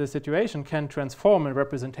which in this situation can transform a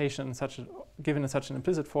representation given in such an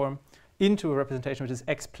implicit form into a representation which is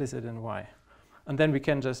explicit in y. And then we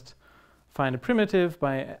can just find a primitive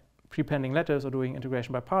by prepending letters or doing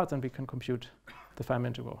integration by parts, and we can compute the Feynman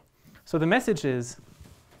integral. So the message is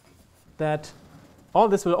that all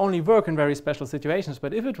this will only work in very special situations,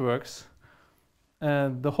 but if it works,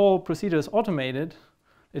 the whole procedure is automated.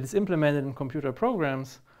 It is implemented in computer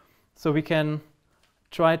programs, so we can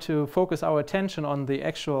try to focus our attention on the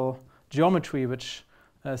actual geometry which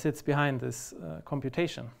sits behind this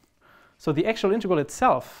computation. So the actual integral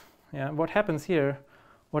itself, what happens here,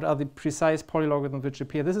 what are the precise polylogarithms which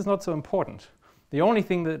appear, this is not so important. The only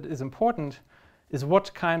thing that is important is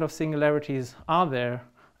what kind of singularities are there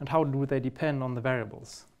and how do they depend on the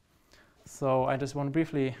variables. So I just want to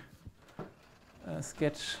briefly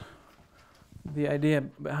sketch the idea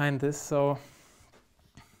behind this. So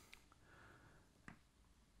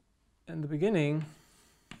in the beginning,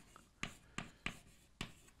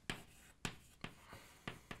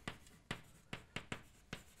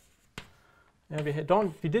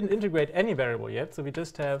 we didn't integrate any variable yet, so we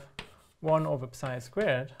just have 1 over psi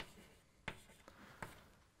squared.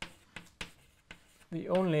 The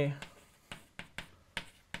only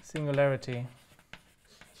singularity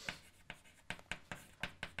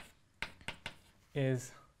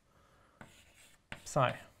is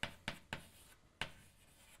psi. You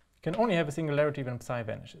can only have a singularity when psi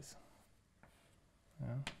vanishes.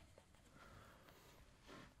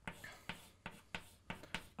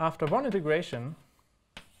 After one integration,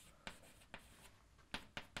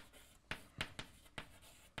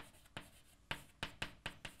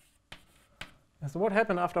 so what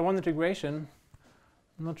happened after one integration?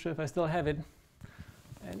 I'm not sure if I still have it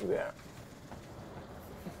anywhere.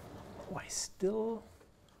 Oh, I still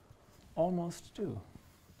almost do.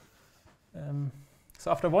 So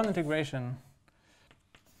after one integration,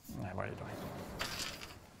 what are you doing?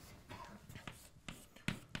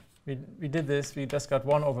 We did this, we just got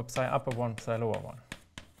 1 over psi upper 1, psi lower 1.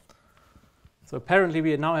 So apparently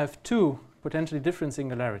we now have 2 potentially different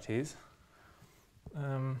singularities.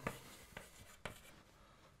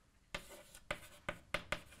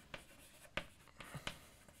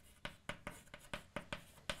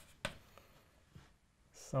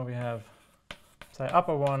 So we have psi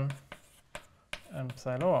upper 1 and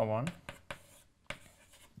psi lower 1.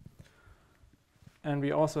 And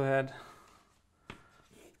we also had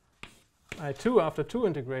I2 after 2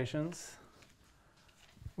 integrations,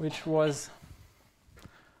 which was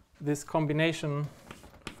this combination.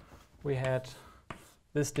 We had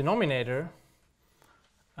this denominator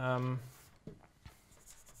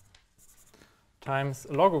times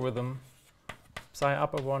a logarithm psi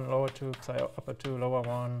upper 1, lower 2, psi upper 2, lower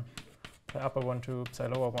 1, psi upper 1, 2, psi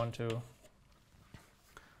lower 1, 2.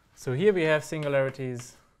 So here we have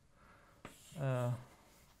singularities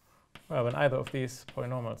when either of these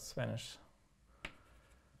polynomials vanish.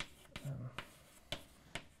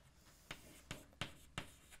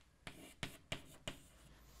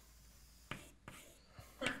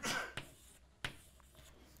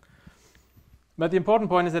 But the important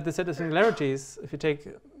point is that the set of singularities, if you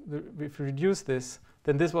reduce this,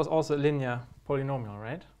 then this was also a linear polynomial,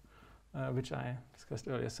 right? Which I discussed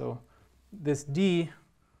earlier. So this d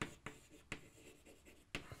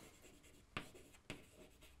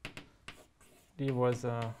was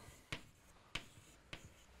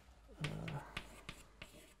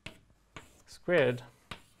squared.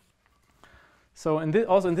 So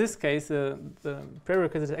also in this case, the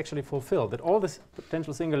prerequisite is actually fulfilled, that all the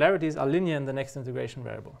potential singularities are linear in the next integration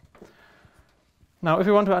variable. Now, if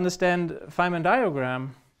we want to understand Feynman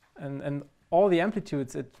diagram and all the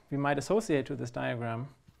amplitudes that we might associate to this diagram,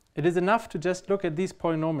 it is enough to just look at these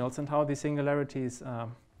polynomials and how these singularities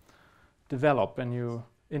develop when you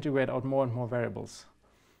integrate out more and more variables.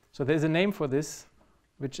 So there's a name for this,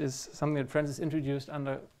 which is something that Francis introduced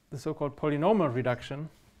under the so-called polynomial reduction,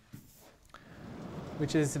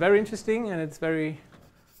 which is very interesting and it's very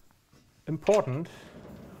important.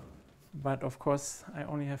 But of course, I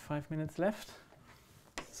only have 5 minutes left.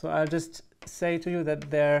 So I'll just say to you that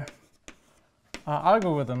there are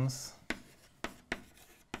algorithms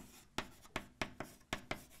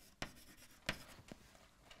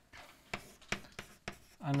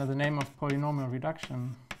under the name of polynomial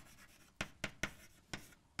reduction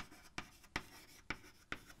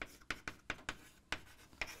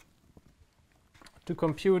to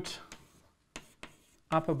compute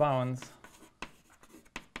upper bounds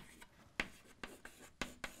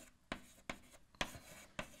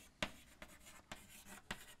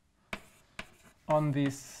on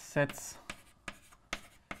these sets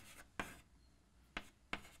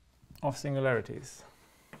of singularities.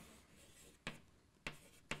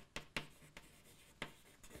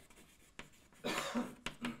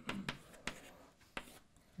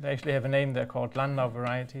 They actually have a name, they're called Landau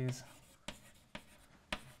varieties.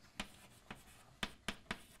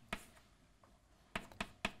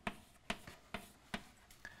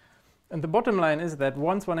 And the bottom line is that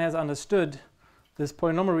once one has understood this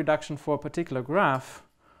polynomial reduction for a particular graph,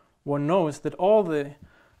 one knows that all the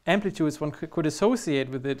amplitudes one could associate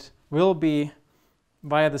with it will be,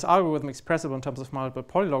 via this algorithm, expressible in terms of multiple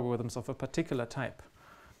polylogarithms of a particular type.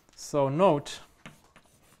 So note,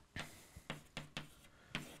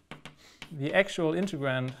 the actual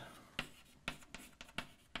integrand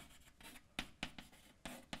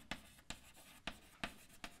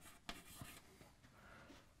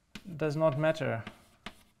does not matter.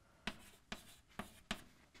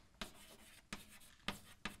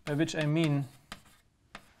 By which I mean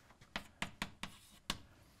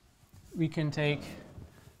we can take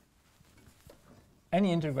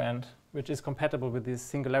any integrand which is compatible with these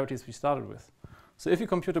singularities we started with. So if you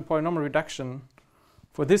compute a polynomial reduction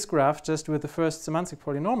for this graph just with the first semantic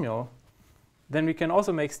polynomial, then we can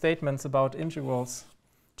also make statements about integrals,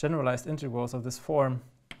 generalized integrals of this form.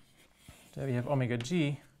 There we have omega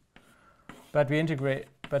g, but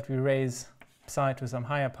we raise psi to some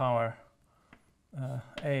higher power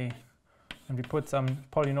a, and we put some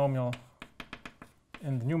polynomial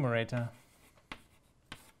in the numerator,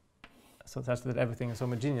 so such that everything is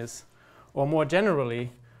homogeneous. Or more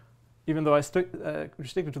generally, even though I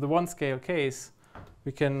restricted to the one scale case,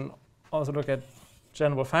 we can also look at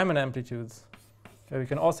general Feynman amplitudes, where we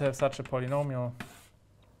can also have such a polynomial,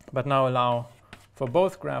 but now allow for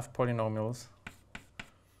both graph polynomials,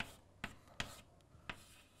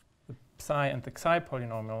 the psi and the xi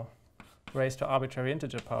polynomial, raised to arbitrary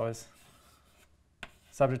integer powers,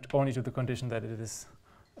 subject only to the condition that it is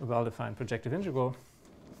a well-defined projective integral.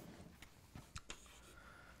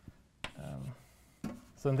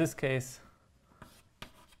 So in this case,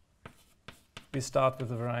 we start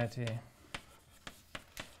with a variety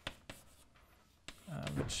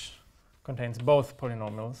which contains both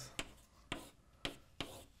polynomials.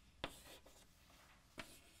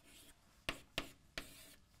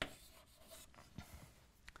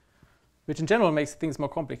 Which in general makes things more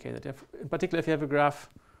complicated. In particular, if you have a graph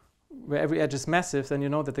where every edge is massive, then you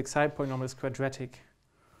know that the xi polynomial is quadratic,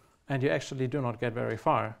 and you actually do not get very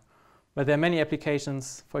far. But there are many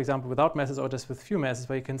applications, for example, without masses or just with few masses,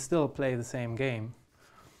 where you can still play the same game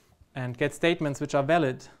and get statements which are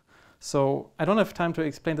valid. So I don't have time to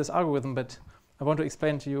explain this algorithm, but I want to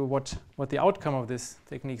explain to you what the outcome of this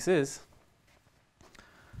techniques is.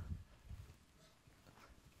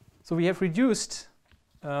 So we have reduced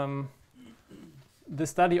the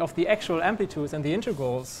study of the actual amplitudes and the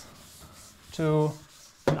integrals to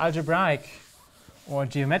an algebraic or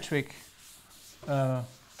geometric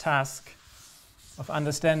task of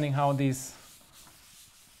understanding how these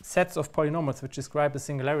sets of polynomials which describe the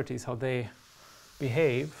singularities, how they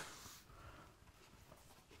behave.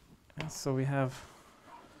 And so we have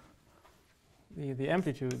the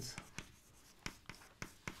amplitudes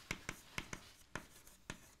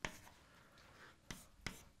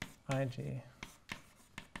Ig,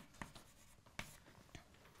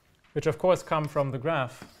 which of course come from the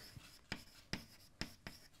graph.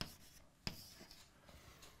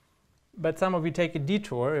 But somehow we take a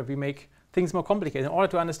detour, we make things more complicated. In order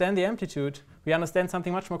to understand the amplitude, we understand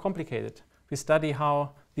something much more complicated. We study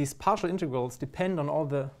how these partial integrals depend on all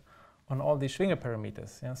these Schwinger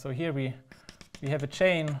parameters. Yeah? So here we have a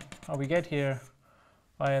chain, how we get here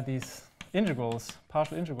via these integrals,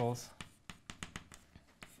 partial integrals,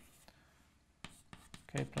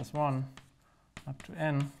 k plus 1 up to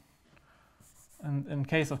n. And in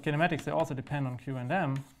case of kinematics, they also depend on q and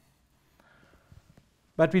m.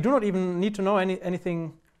 But we do not even need to know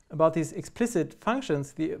anything about these explicit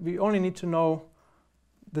functions. We only need to know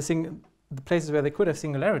the places where they could have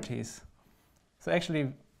singularities. So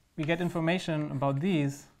actually, we get information about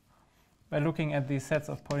these by looking at these sets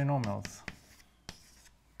of polynomials.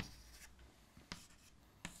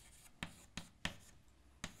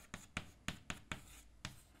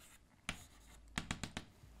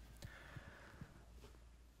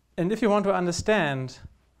 And if you want to understand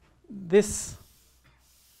this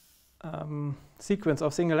sequence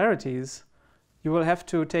of singularities, you will have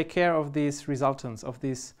to take care of these resultants, of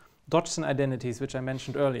these Dodgson identities, which I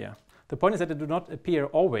mentioned earlier. The point is that they do not appear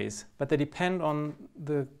always, but they depend on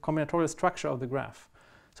the combinatorial structure of the graph.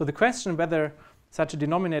 So the question whether such a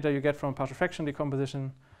denominator you get from partial fraction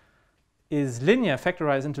decomposition is linear,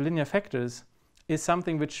 factorized into linear factors, is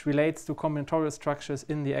something which relates to combinatorial structures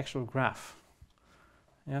in the actual graph.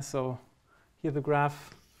 Yeah, so here the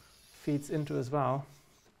graph feeds into as well.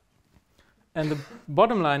 And the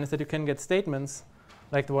bottom line is that you can get statements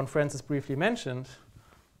like the one Francis briefly mentioned.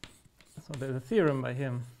 So there's a theorem by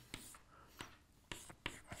him.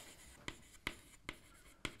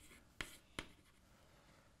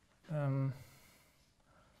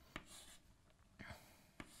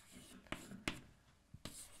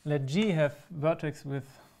 Let G have vertex with,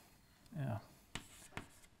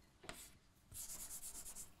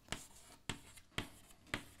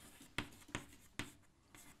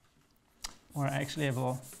 or actually I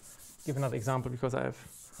will give another example because I have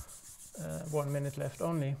 1 minute left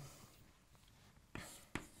only.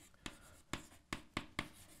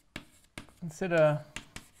 Consider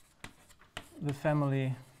the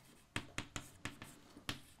family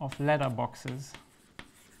of ladder boxes.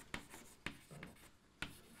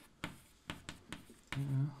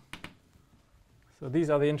 So these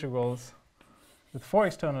are the integrals with 4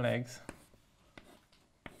 external legs,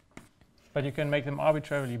 but you can make them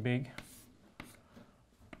arbitrarily big.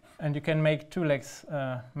 And you can make 2 legs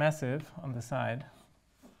massive on the side.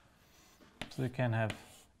 So you can have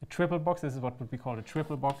a triple box. This is what would be called a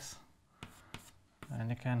triple box.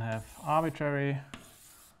 And you can have arbitrary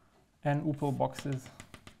n-upo boxes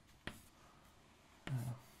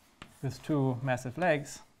with 2 massive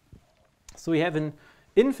legs. So we have an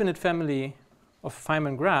infinite family of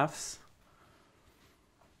Feynman graphs.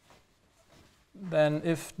 Then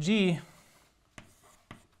if G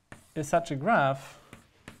is such a graph,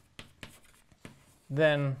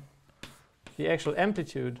 then the actual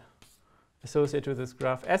amplitude associated with this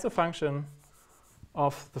graph as a function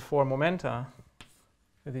of the 4 momenta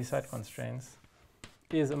with these side constraints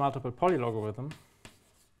is a multiple polylogarithm.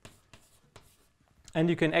 And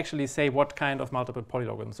you can actually say what kind of multiple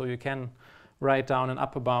polylogarithm. So you can write down an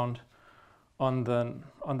upper bound on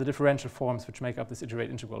the differential forms which make up this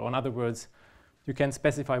iterated integral. Or in other words, you can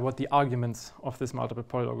specify what the arguments of this multiple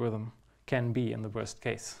polylogarithm can be in the worst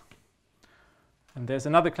case. And there's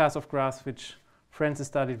another class of graphs which Francis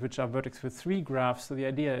studied, which are vertex with 3 graphs. So the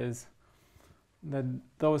idea is that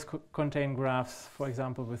those contain graphs, for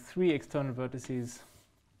example, with 3 external vertices,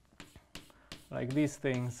 like these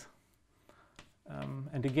things.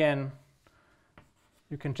 And again,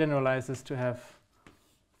 you can generalize this to have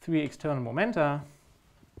 3 external momenta.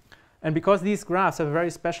 And because these graphs have a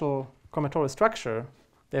very special combinatorial structure,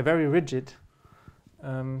 they're very rigid,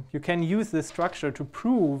 you can use this structure to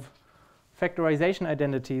prove factorization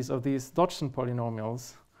identities of these Dodgson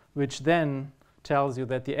polynomials, which then tells you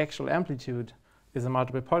that the actual amplitude is a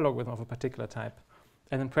multiple polylogarithm of a particular type.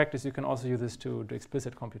 And in practice, you can also use this to do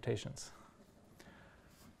explicit computations.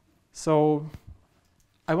 So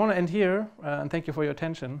I want to end here, and thank you for your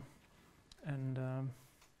attention. And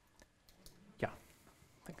yeah,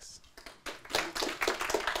 thanks.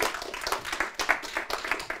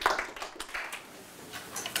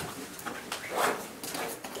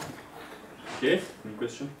 Okay, any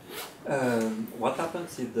question? What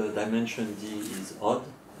happens if the dimension D is odd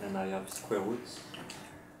and I have square roots?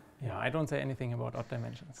 Yeah, I don't say anything about odd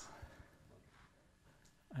dimensions.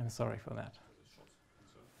 I'm sorry for that.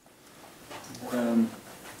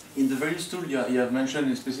 In the various tool you have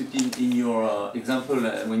mentioned, specifically in your example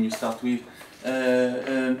when you start with,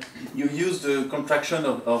 you use the contraction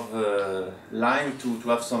of line to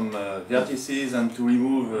have some vertices and to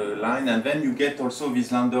remove line, and then you get also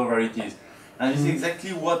these lambda varieties. And it's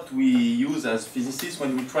exactly what we use as physicists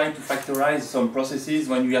when we try to factorize some processes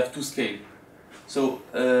when you have 2 scales. So,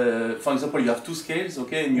 for example, you have 2 scales,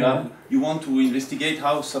 okay, and you want to investigate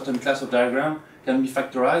how certain class of diagram can be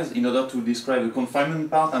factorized in order to describe the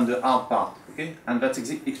confinement part and the hard part, okay? And that's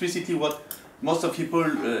explicitly what most of people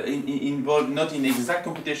involved, not in exact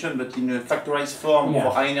computation, but in a factorized form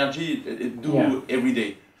for high energy, do every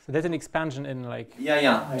day. There's an expansion in like...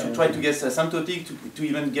 Yeah. To try to get asymptotic, to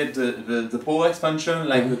even get the power expansion,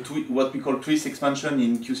 like what we call twist expansion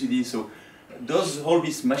in QCD. So does all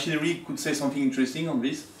this machinery could say something interesting on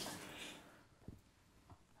this?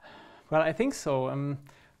 Well, I think so.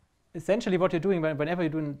 Essentially what you're doing whenever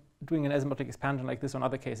you're doing an asymptotic expansion like this on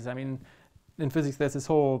other cases, I mean, in physics there's this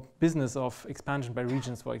whole business of expansion by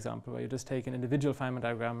regions, for example, where you just take an individual Feynman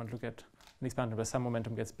diagram and look at an expansion where some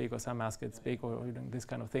momentum gets big or some mass gets big, or you're doing this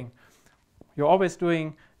kind of thing. You're always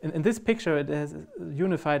doing, in this picture it has a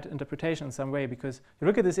unified interpretation in some way, because you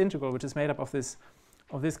look at this integral which is made up of this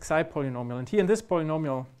psi polynomial, and here in this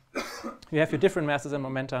polynomial you have your different masses and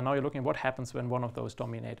momenta, and now you're looking at what happens when one of those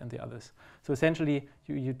dominate and the others. So essentially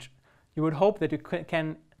you would hope that you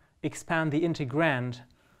can expand the integrand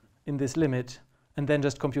in this limit and then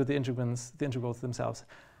just compute the integrals themselves.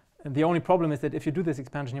 And the only problem is that if you do this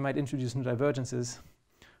expansion you might introduce new divergences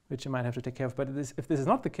which you might have to take care of. But if this is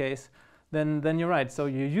not the case, then you're right. So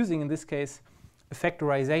you're using in this case a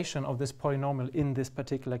factorization of this polynomial in this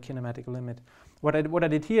particular kinematic limit. What I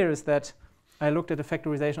did here is that I looked at a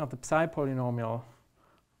factorization of the psi polynomial,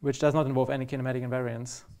 which does not involve any kinematic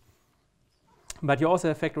invariance. But you also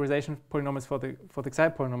have factorization polynomials for the psi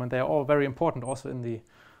polynomial, and they are all very important also in the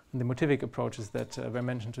motivic approaches that were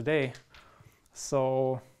mentioned today.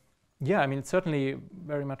 So yeah, I mean, it's certainly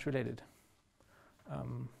very much related.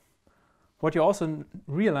 What you also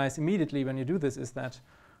realize immediately when you do this is that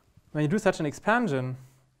when you do such an expansion,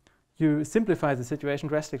 you simplify the situation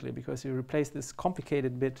drastically, because you replace this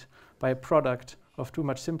complicated bit by a product of two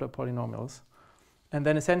much simpler polynomials. And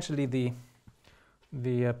then essentially the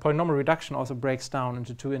polynomial reduction also breaks down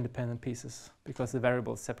into two independent pieces, because the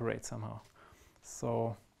variables separate somehow.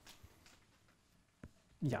 So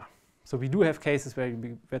yeah, so we do have cases where,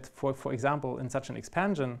 for example, in such an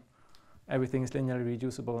expansion, everything is linearly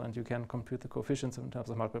reducible and you can compute the coefficients in terms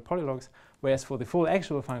of multiple polylogs, whereas for the full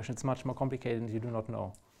actual function it's much more complicated and you do not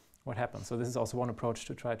know what happens. So this is also one approach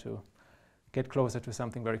to try to get closer to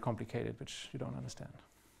something very complicated which you don't understand.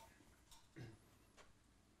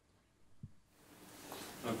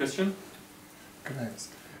 A question? Can I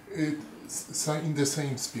ask? In the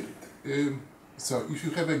same spirit. So if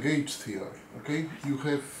you have a gauge theory, okay, you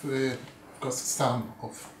have of course sum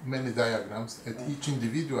of many diagrams, and each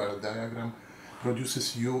individual diagram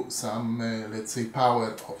produces you some, let's say,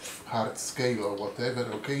 power of hard scale or whatever,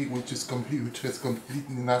 okay, which has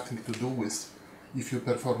completely nothing to do with if you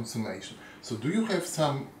perform summation. So do you have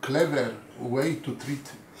some clever way to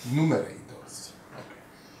treat numerators, okay,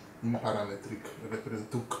 in parametric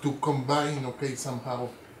representation, to combine, okay, somehow?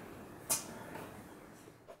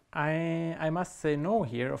 I must say no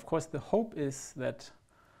here. Of course, the hope is that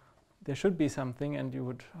there should be something, and you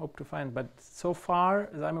would hope to find. But so far,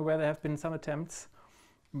 as I'm aware, there have been some attempts,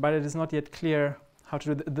 but it is not yet clear how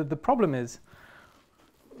to do it. The problem is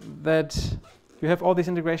that you have all these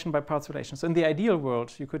integration by parts relations. So in the ideal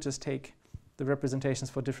world, you could just take the representations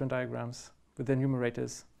for different diagrams with their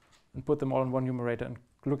numerators and put them all in one numerator and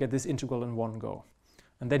look at this integral in one go.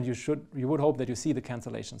 And then you would hope that you see the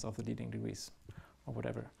cancellations of the leading degrees or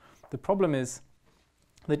whatever. The problem is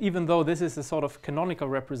that even though this is a sort of canonical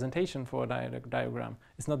representation for a diagram,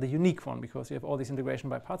 it's not the unique one, because you have all these integration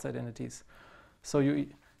by parts identities. So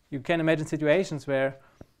you can imagine situations where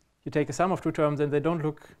you take a sum of two terms and they don't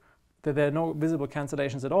look, that there are no visible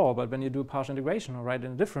cancellations at all, but when you do partial integration or write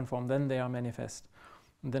in a different form, then they are manifest,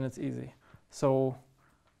 and then it's easy. So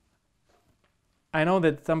I know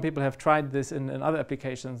that some people have tried this in other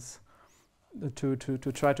applications to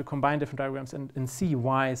try to combine different diagrams and see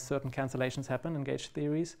why certain cancellations happen in gauge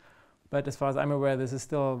theories. But as far as I'm aware, this is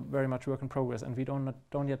still very much work in progress, and we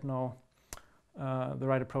don't yet know the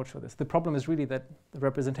right approach for this. The problem is really that the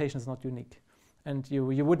representation is not unique, and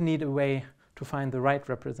you would need a way to find the right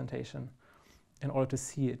representation in order to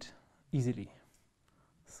see it easily.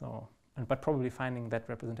 So, but probably finding that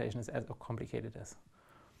representation is as complicated as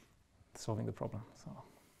solving the problem. So.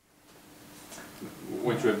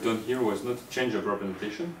 What you have done here was not a change of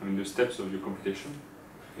representation. I mean, the steps of your computation,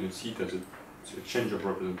 you see it as a change of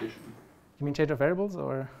representation. You mean change of variables,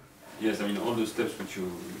 or? Yes, I mean all the steps which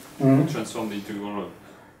you transform the integral of.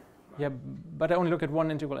 Yeah, but I only look at one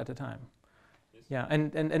integral at a time. Yes. Yeah,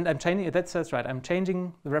 and I'm changing it. That's right. I'm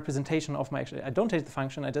changing the representation of my actual. I don't change the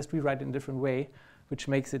function. I just rewrite it in a different way, which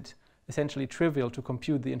makes it essentially trivial to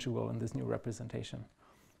compute the integral in this new representation.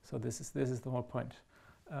 So this is the whole point.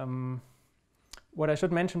 What I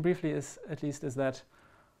should mention briefly is that,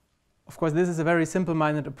 of course, this is a very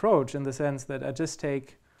simple-minded approach in the sense that I just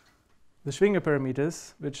take the Schwinger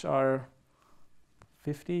parameters, which are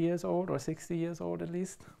 50 years old or 60 years old at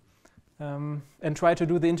least, and try to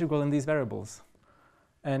do the integral in these variables.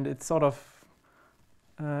 And it's sort of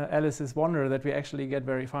Alice's wonder that we actually get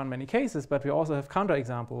very far in many cases, but we also have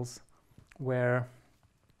counterexamples where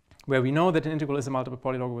we know that an integral is a multiple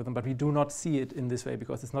polylogarithm, but we do not see it in this way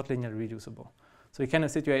because it's not linearly reducible. So you can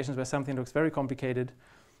have situations where something looks very complicated,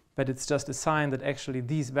 but it's just a sign that actually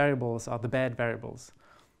these variables are the bad variables.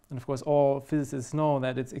 And of course, all physicists know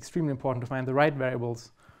that it's extremely important to find the right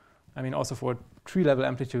variables. I mean, also for tree-level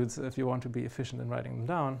amplitudes, if you want to be efficient in writing them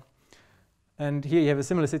down. And here you have a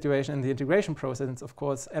similar situation in the integration process. It's, of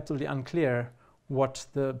course, absolutely unclear what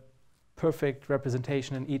the perfect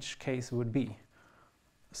representation in each case would be.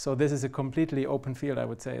 So this is a completely open field, I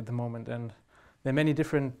would say, at the moment. And there are many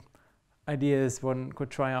different ideas one could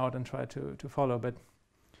try out and try to follow. But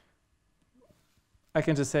I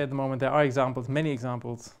can just say at the moment there are examples, many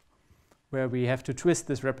examples, where we have to twist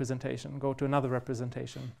this representation, go to another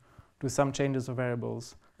representation, do some changes of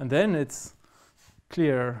variables. And then it's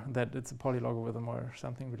clear that it's a polylogarithm or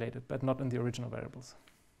something related, but not in the original variables.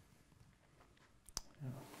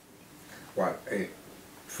 Yeah. Well,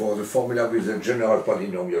 for the formula with the general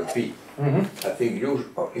polynomial p, I think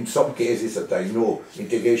in some cases that I know,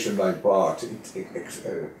 integration by part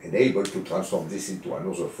enabled to transform this into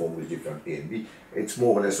another form with different a and b. It's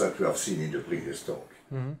more or less what we have seen in the previous talk.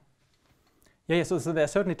 Yeah, so there are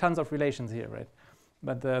certainly tons of relations here, right?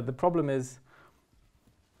 But the problem is,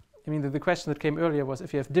 I mean, the question that came earlier was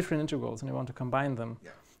if you have different integrals and you want to combine them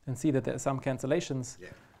and see that there are some cancellations.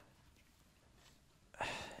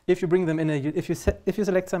 If you bring them in if you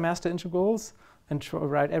select some master integrals and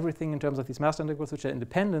write everything in terms of these master integrals which are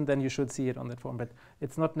independent, then you should see it on that form. But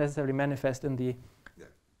it's not necessarily manifest in the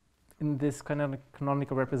in this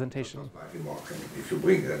canonical representation. If you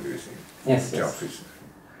bring them, you see. Yes.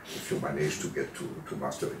 If you manage to get to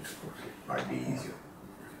master integrals, it might be easier.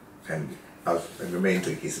 And the main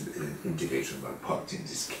trick is integration by part in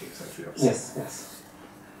this case, as we have seen. Yes.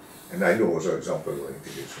 And I know other examples of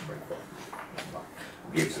integration by part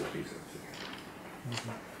gives a result.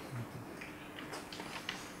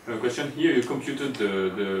 A question here, you computed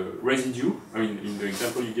the residue. I mean, in the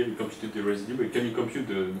example you gave, you computed the residue, but can you compute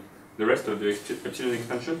the rest of the epsilon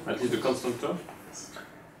expansion, at least the constant term?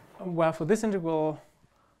 Well, for this integral,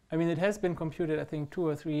 I mean, it has been computed, I think, 2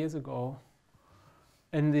 or 3 years ago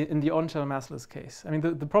in the on-shell massless case. I mean,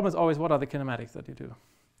 the problem is always what are the kinematics that you do.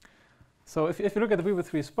 So if you look at the V with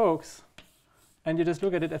 3 spokes, and you just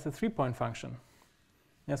look at it as a 3-point function,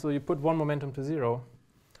 so you put one momentum to 0,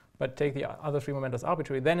 but take the other 3 momenta as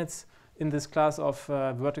arbitrary, then it's in this class of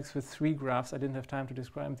vertex with 3 graphs. I didn't have time to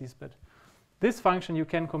describe these, but this function you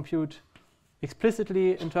can compute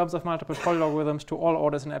explicitly in terms of multiple polylogarithms to all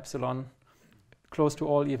orders in epsilon, close to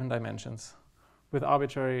all even dimensions, with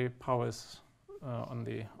arbitrary powers on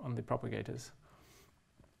the propagators.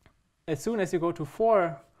 As soon as you go to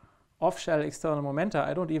 4 off-shell external momenta,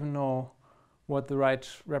 I don't even know what the right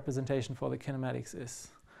representation for the kinematics is.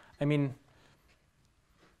 I mean,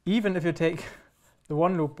 even if you take the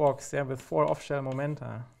one-loop box with 4 off-shell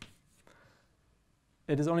momenta,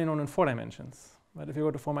 it is only known in 4 dimensions. But if you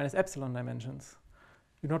go to 4 minus epsilon dimensions,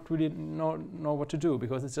 you don't really know what to do,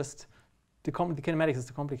 because it's just the kinematics is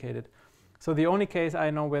too complicated. So the only case I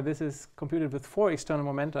know where this is computed with 4 external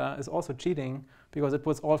momenta is also cheating, because it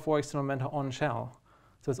puts all 4 external momenta on shell.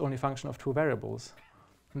 So it's only a function of 2 variables.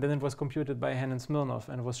 And then it was computed by Hen and Smirnov,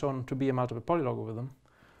 and it was shown to be a multiple polylogarithm.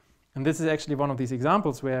 And this is actually one of these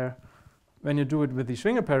examples where, when you do it with the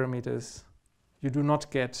Schwinger parameters, you do not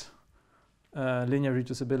get linear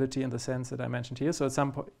reducibility in the sense that I mentioned here. So at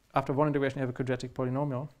some point, after one integration, you have a quadratic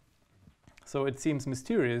polynomial. So it seems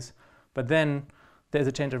mysterious, but then there's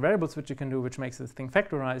a change of variables which you can do, which makes this thing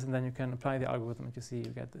factorize, and then you can apply the algorithm, and you see you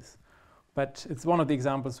get this. But it's one of the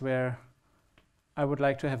examples where I would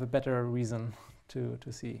like to have a better reason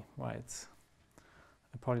to see why it's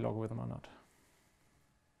a polylogarithm or not.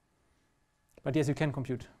 But yes, you can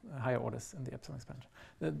compute higher orders in the epsilon expansion.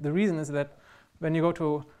 The reason is that when you go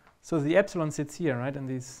to, so the epsilon sits here, right, in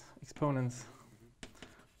these exponents.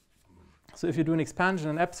 So if you do an expansion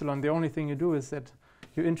in epsilon, the only thing you do is that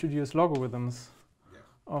you introduce logarithms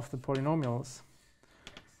of the polynomials,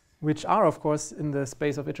 which are, of course, in the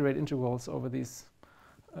space of iterated integrals over these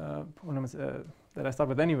polynomials that I start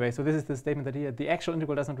with anyway. So this is the statement that here, the actual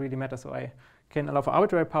integral doesn't really matter. So I can allow for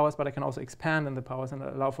arbitrary powers, but I can also expand in the powers and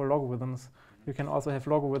allow for logarithms. You can also have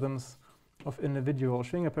logarithms of individual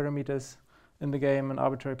Schwinger parameters in the game and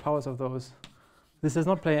arbitrary powers of those. This does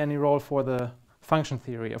not play any role for the function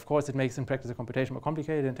theory. Of course, it makes in practice the computation more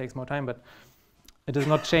complicated and takes more time, but it does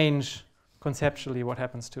not change conceptually what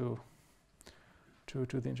happens to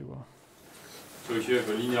the integral. So if you have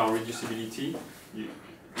a linear reducibility,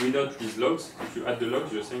 we note these logs. If you add the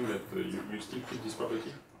logs, you're saying that you still keep this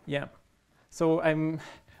property? Yeah. So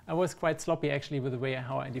I was quite sloppy actually with the way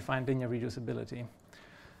how I defined linear reducibility.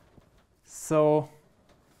 So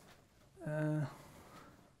I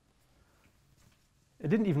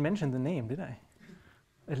didn't even mention the name, did I?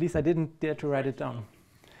 At least I didn't dare to write it down.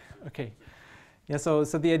 Okay. Yeah, so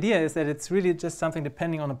the idea is that it's really just something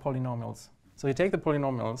depending on the polynomials. So you take the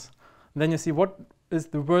polynomials, and then you see what is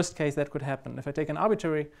the worst case that could happen. If I take an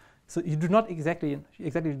arbitrary, so you do not exactly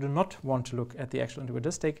do not want to look at the actual integral.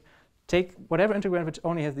 Just take whatever integral which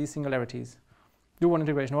only has these singularities. Do one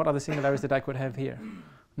integration. What are the singularities that I could have here?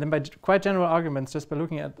 And then by quite general arguments, just by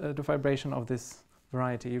looking at the vibration of this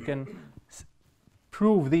variety, you can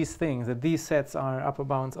prove these things, that these sets are upper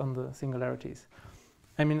bounds on the singularities.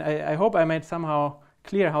 I mean, I hope I made somehow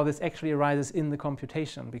clear how this actually arises in the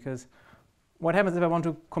computation, because what happens if I want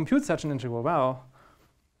to compute such an integral? Well,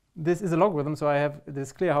 this is a logarithm, so it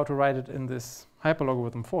is clear how to write it in this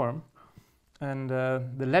hyperlogarithm form. And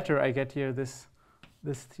the letter I get here, this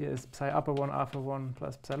here is psi upper 1 alpha 1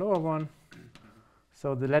 plus psi lower 1.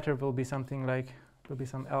 So the letter will be something like, will be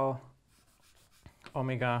some L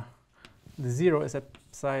omega. The 0 is at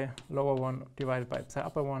psi lower 1 divided by psi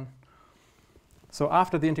upper 1. So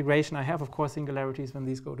after the integration, I have, of course, singularities when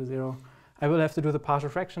these go to 0. I will have to do the partial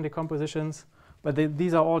fraction decompositions, but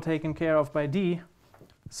these are all taken care of by D.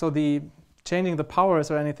 So the changing the powers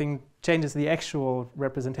or anything changes the actual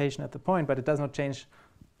representation at the point, but it does not change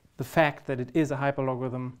the fact that it is a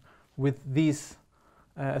hyperlogarithm with these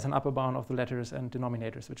as an upper bound of the letters and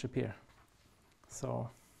denominators which appear. So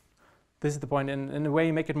this is the point. In a way,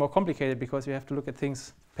 you make it more complicated because you have to look at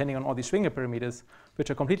things depending on all these Schwinger parameters, which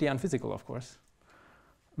are completely unphysical, of course,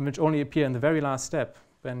 which only appear in the very last step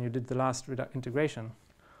when you did the last integration.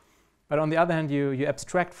 But on the other hand, you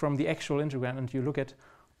abstract from the actual integrand and you look at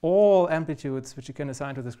all amplitudes which you can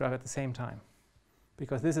assign to this graph at the same time,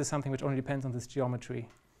 because this is something which only depends on this geometry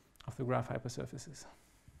of the graph hypersurfaces.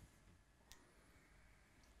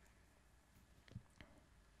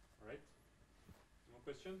 All right. More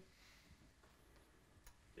question?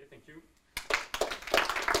 Okay, thank you.